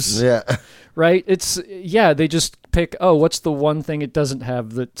 carbs. Yeah. Right? They just pick, what's the one thing it doesn't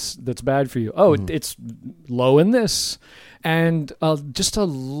have that's bad for you? It's low in this. And just a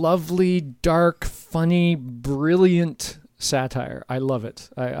lovely, dark, funny, brilliant satire. I love it.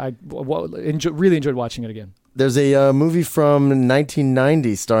 I really enjoyed watching it again. There's a movie from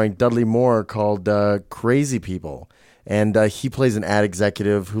 1990 starring Dudley Moore called Crazy People. And he plays an ad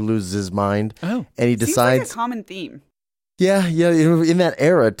executive who loses his mind. Oh. And he Seems decides... like a common theme. Yeah, in that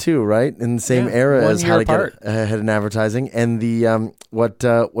era too, right? In the same era 1 as year How to apart. Get Ahead in Advertising, and the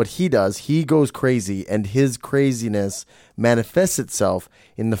what he does, he goes crazy, and his craziness manifests itself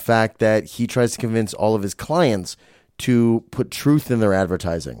in the fact that he tries to convince all of his clients to put truth in their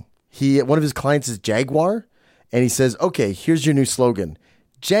advertising. One of his clients is Jaguar, and he says, "Okay, here's your new slogan,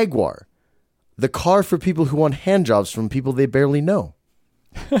 Jaguar, the car for people who want handjobs from people they barely know."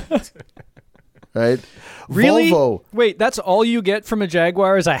 Right? Really? Volvo. Wait, that's all you get from a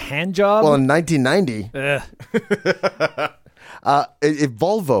Jaguar is a hand job? Well, in 1990, Ugh,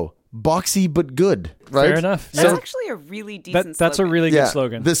 Volvo, boxy but good, right? fair enough. That's So actually a really decent that's a slogan. really good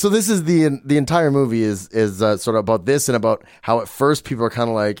slogan. So this is the entire movie is sort of about this and about how at first people are kind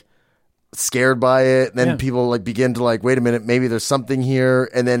of like scared by it, and then people like begin to like, wait a minute, maybe there's something here,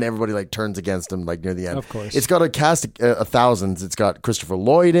 and then everybody like turns against him like near the end. Of course. It's got a cast of thousands. It's got Christopher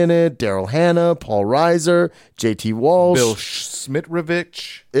Lloyd in it, Daryl Hannah, Paul Reiser, J.T. Walsh, Bill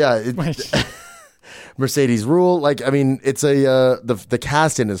Smitrovich. Mercedes Rule. Like, I mean, it's the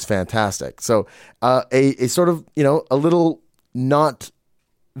cast in is fantastic. So a sort of, a little not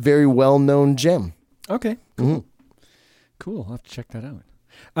very well known gem. Okay, cool. Cool, I'll have to check that out.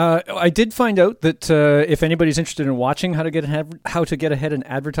 I did find out that if anybody's interested in watching How to Get Ahead in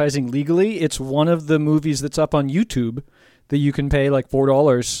Advertising legally, it's one of the movies that's up on YouTube that you can pay like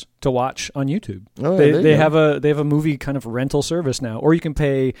 $4 to watch on YouTube. Oh, yeah, they have a movie kind of rental service now, or you can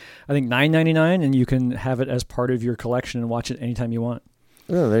pay I think $9.99 and you can have it as part of your collection and watch it anytime you want.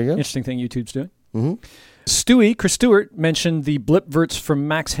 Oh, there you go. Interesting thing YouTube's doing. Stewie, Chris Stewart, mentioned the Blipverts from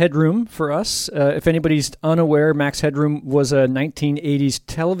Max Headroom for us. If anybody's unaware, Max Headroom was a 1980s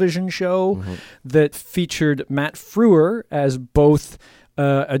television show that featured Matt Frewer as both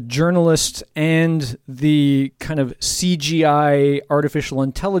a journalist and the kind of CGI artificial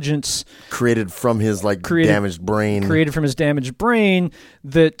intelligence Created from his damaged brain. created from his damaged brain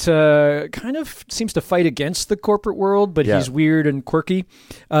that kind of seems to fight against the corporate world, but Yeah. he's weird and quirky.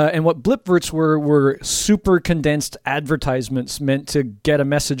 And what Blipverts were super condensed advertisements meant to get a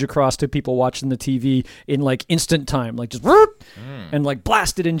message across to people watching the TV in like instant time, like just whoop, and like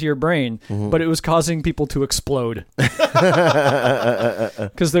blast it into your brain. But it was causing people to explode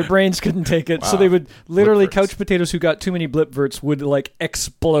because their brains couldn't take it. So they would literally Blipverts. couch potatoes who got too many Blipverts would like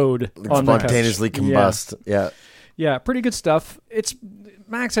explode on the couch. Spontaneously combust. Yeah. Yeah, pretty good stuff. It's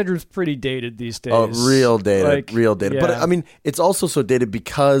Max Headroom's pretty dated these days. Oh, real dated. Like, Real dated. But yeah. I mean, it's also so dated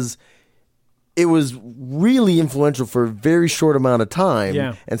because it was really influential for a very short amount of time.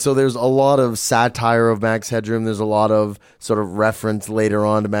 Yeah. And so there's a lot of satire of Max Headroom. There's a lot of sort of reference later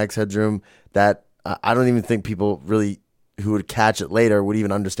on to Max Headroom that I don't even think people really who would catch it later would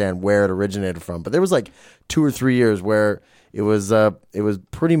even understand where it originated from. But there was like 2 or 3 years where it was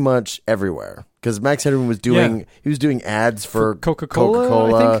pretty much everywhere because Max Headroom was doing he was doing ads for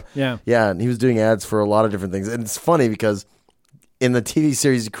Coca-Cola, I think? Yeah. Yeah, and he was doing ads for a lot of different things. And it's funny because in the TV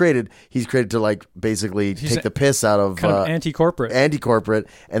series he's created to like basically take the piss out of kind of anti-corporate anti-corporate,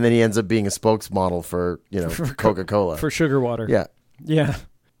 and then he ends up being a spokesmodel for Coca-Cola. for sugar water. Yeah, Yeah.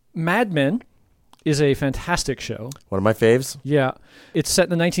 Mad Men is a fantastic show. one of my faves. Yeah. It's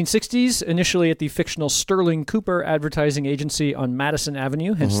set in the 1960s, initially at the fictional Sterling Cooper advertising agency on Madison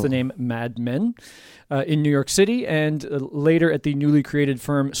Avenue, hence the name Mad Men, in New York City, and later at the newly created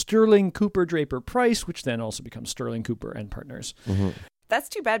firm Sterling Cooper Draper Price, which then also becomes Sterling Cooper and Partners. That's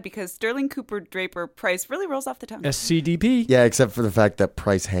too bad because Sterling Cooper Draper Price really rolls off the tongue. SCDP. Yeah, except for the fact that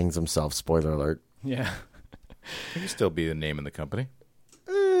Price hangs himself. Spoiler alert. Yeah. It can still be the name of the company.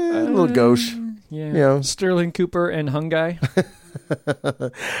 A little gauche. Yeah. You know. Sterling Cooper and Hungai.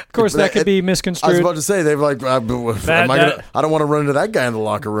 Of course, that could be I was misconstrued. about to say they're like, I don't want to run into that guy in the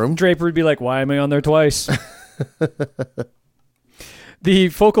locker room. Draper would be like, why am I on there twice? The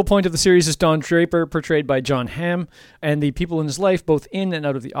focal point of the series is Don Draper, portrayed by John Hamm, and the people in his life, both in and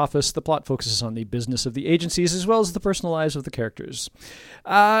out of the office. The plot focuses on the business of the agencies as well as the personal lives of the characters.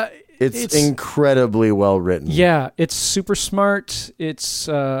 It's incredibly well written. Yeah, it's super smart. It's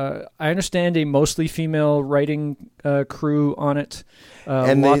I understand a mostly female writing crew on it.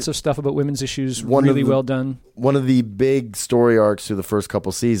 And lots of stuff about women's issues, one of really the- well done. One of the big story arcs through the first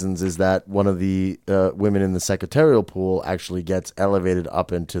couple seasons is that one of the women in the secretarial pool actually gets elevated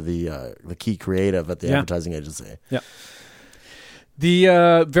up into the key creative at the advertising agency. Yeah.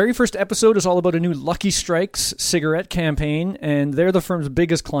 The very first episode is all about a new Lucky Strikes cigarette campaign, and they're the firm's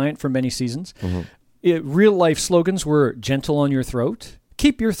biggest client for many seasons. Real-life slogans were gentle on your throat,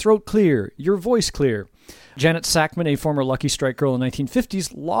 keep your throat clear, your voice clear. Janet Sackman, a former Lucky Strike girl in the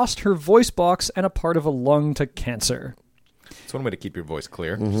 1950s, lost her voice box and a part of a lung to cancer. It's one way to keep your voice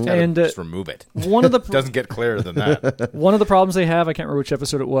clear. And, Just remove it. One of the Doesn't get clearer than that. One of the problems they have, I can't remember which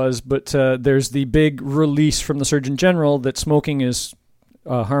episode it was, but there's the big release from the Surgeon General that smoking is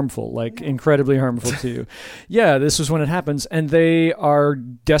harmful, like incredibly harmful to you. Yeah, this is when it happens, and they are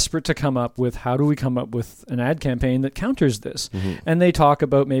desperate to come up with how do we come up with an ad campaign that counters this. And they talk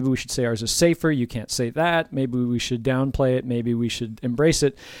about maybe we should say ours is safer, you can't say that, maybe we should downplay it, maybe we should embrace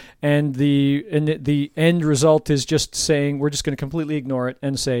it. And the end result is just saying we're just going to completely ignore it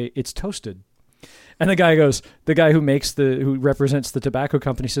and say it's toasted. And the guy who represents the tobacco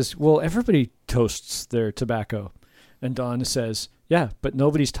company says, well, everybody toasts their tobacco. And Don says, yeah, but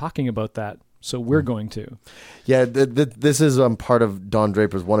nobody's talking about that, so we're going to. Yeah, this is part of Don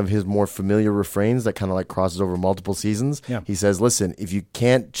Draper's, one of his more familiar refrains that kind of like crosses over multiple seasons. Yeah. He says, listen, if you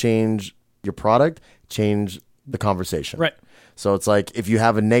can't change your product, change the conversation. Right. So it's like if you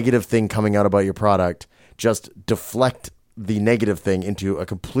have a negative thing coming out about your product, just deflect the negative thing into a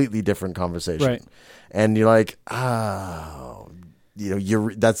completely different conversation. Right. And you're like, that's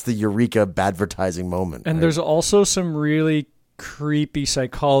the eureka advertising moment. And right? there's also some really creepy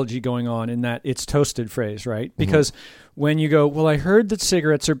psychology going on in that it's toasted phrase, right? Because when you go, well, I heard that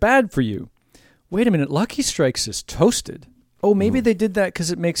cigarettes are bad for you. Wait a minute, Lucky Strikes is toasted. Oh, maybe they did that because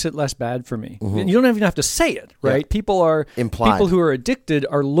it makes it less bad for me. You don't even have to say it, right? Yeah. People Implied. who are addicted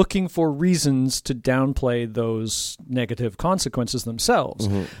are looking for reasons to downplay those negative consequences themselves.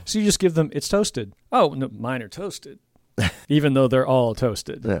 So you just give them, it's toasted. Oh, no, mine are toasted. even though they're all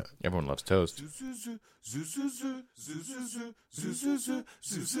toasted. Yeah. Everyone loves toast.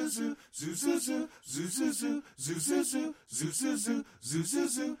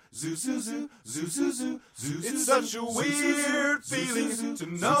 It's such a weird feeling to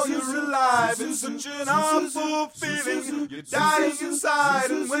know you're alive. It's such an awful feeling. You're dying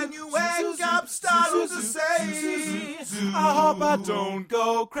inside, and when you wake up, starting to say, I hope I don't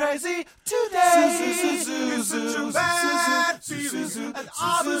go crazy today. It's such a bad feeling, an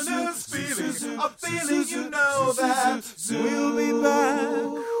ominous feeling, a feeling you know that we'll be back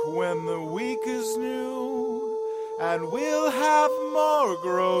when the week is new, and we'll have more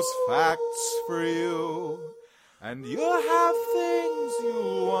gross facts for you, and you'll have things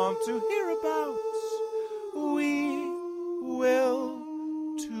you'll want to hear about. We will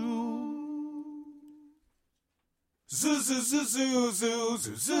too.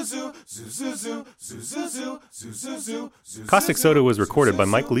 Caustic Soda was recorded by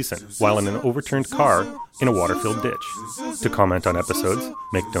Mike Leeson while in an overturned car in a water-filled ditch. To comment on episodes,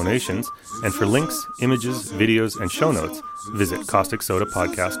 make donations, and for links, images, videos, and show notes, visit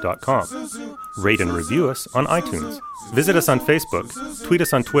causticsodapodcast.com. Rate and review us on iTunes. Visit us on Facebook. Tweet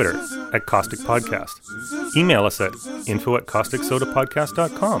us on Twitter at Caustic Podcast. Email us at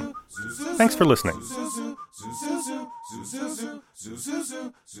info@causticsodapodcast.com. Thanks for listening.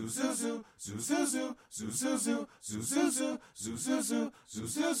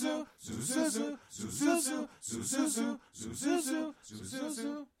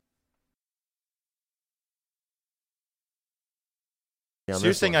 So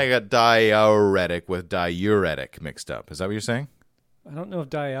you're saying I got diuretic with diuretic mixed up. Is that what you're saying? I don't know if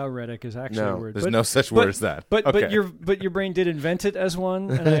diuretic is actually a word. There's no such word as that. But Okay. your brain did invent it as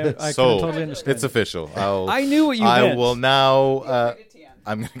one, and I So, can totally understand. it's official. I knew what you I meant. will now.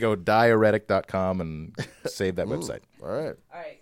 I'm going to go diuretic.com and save that website. All right. All right.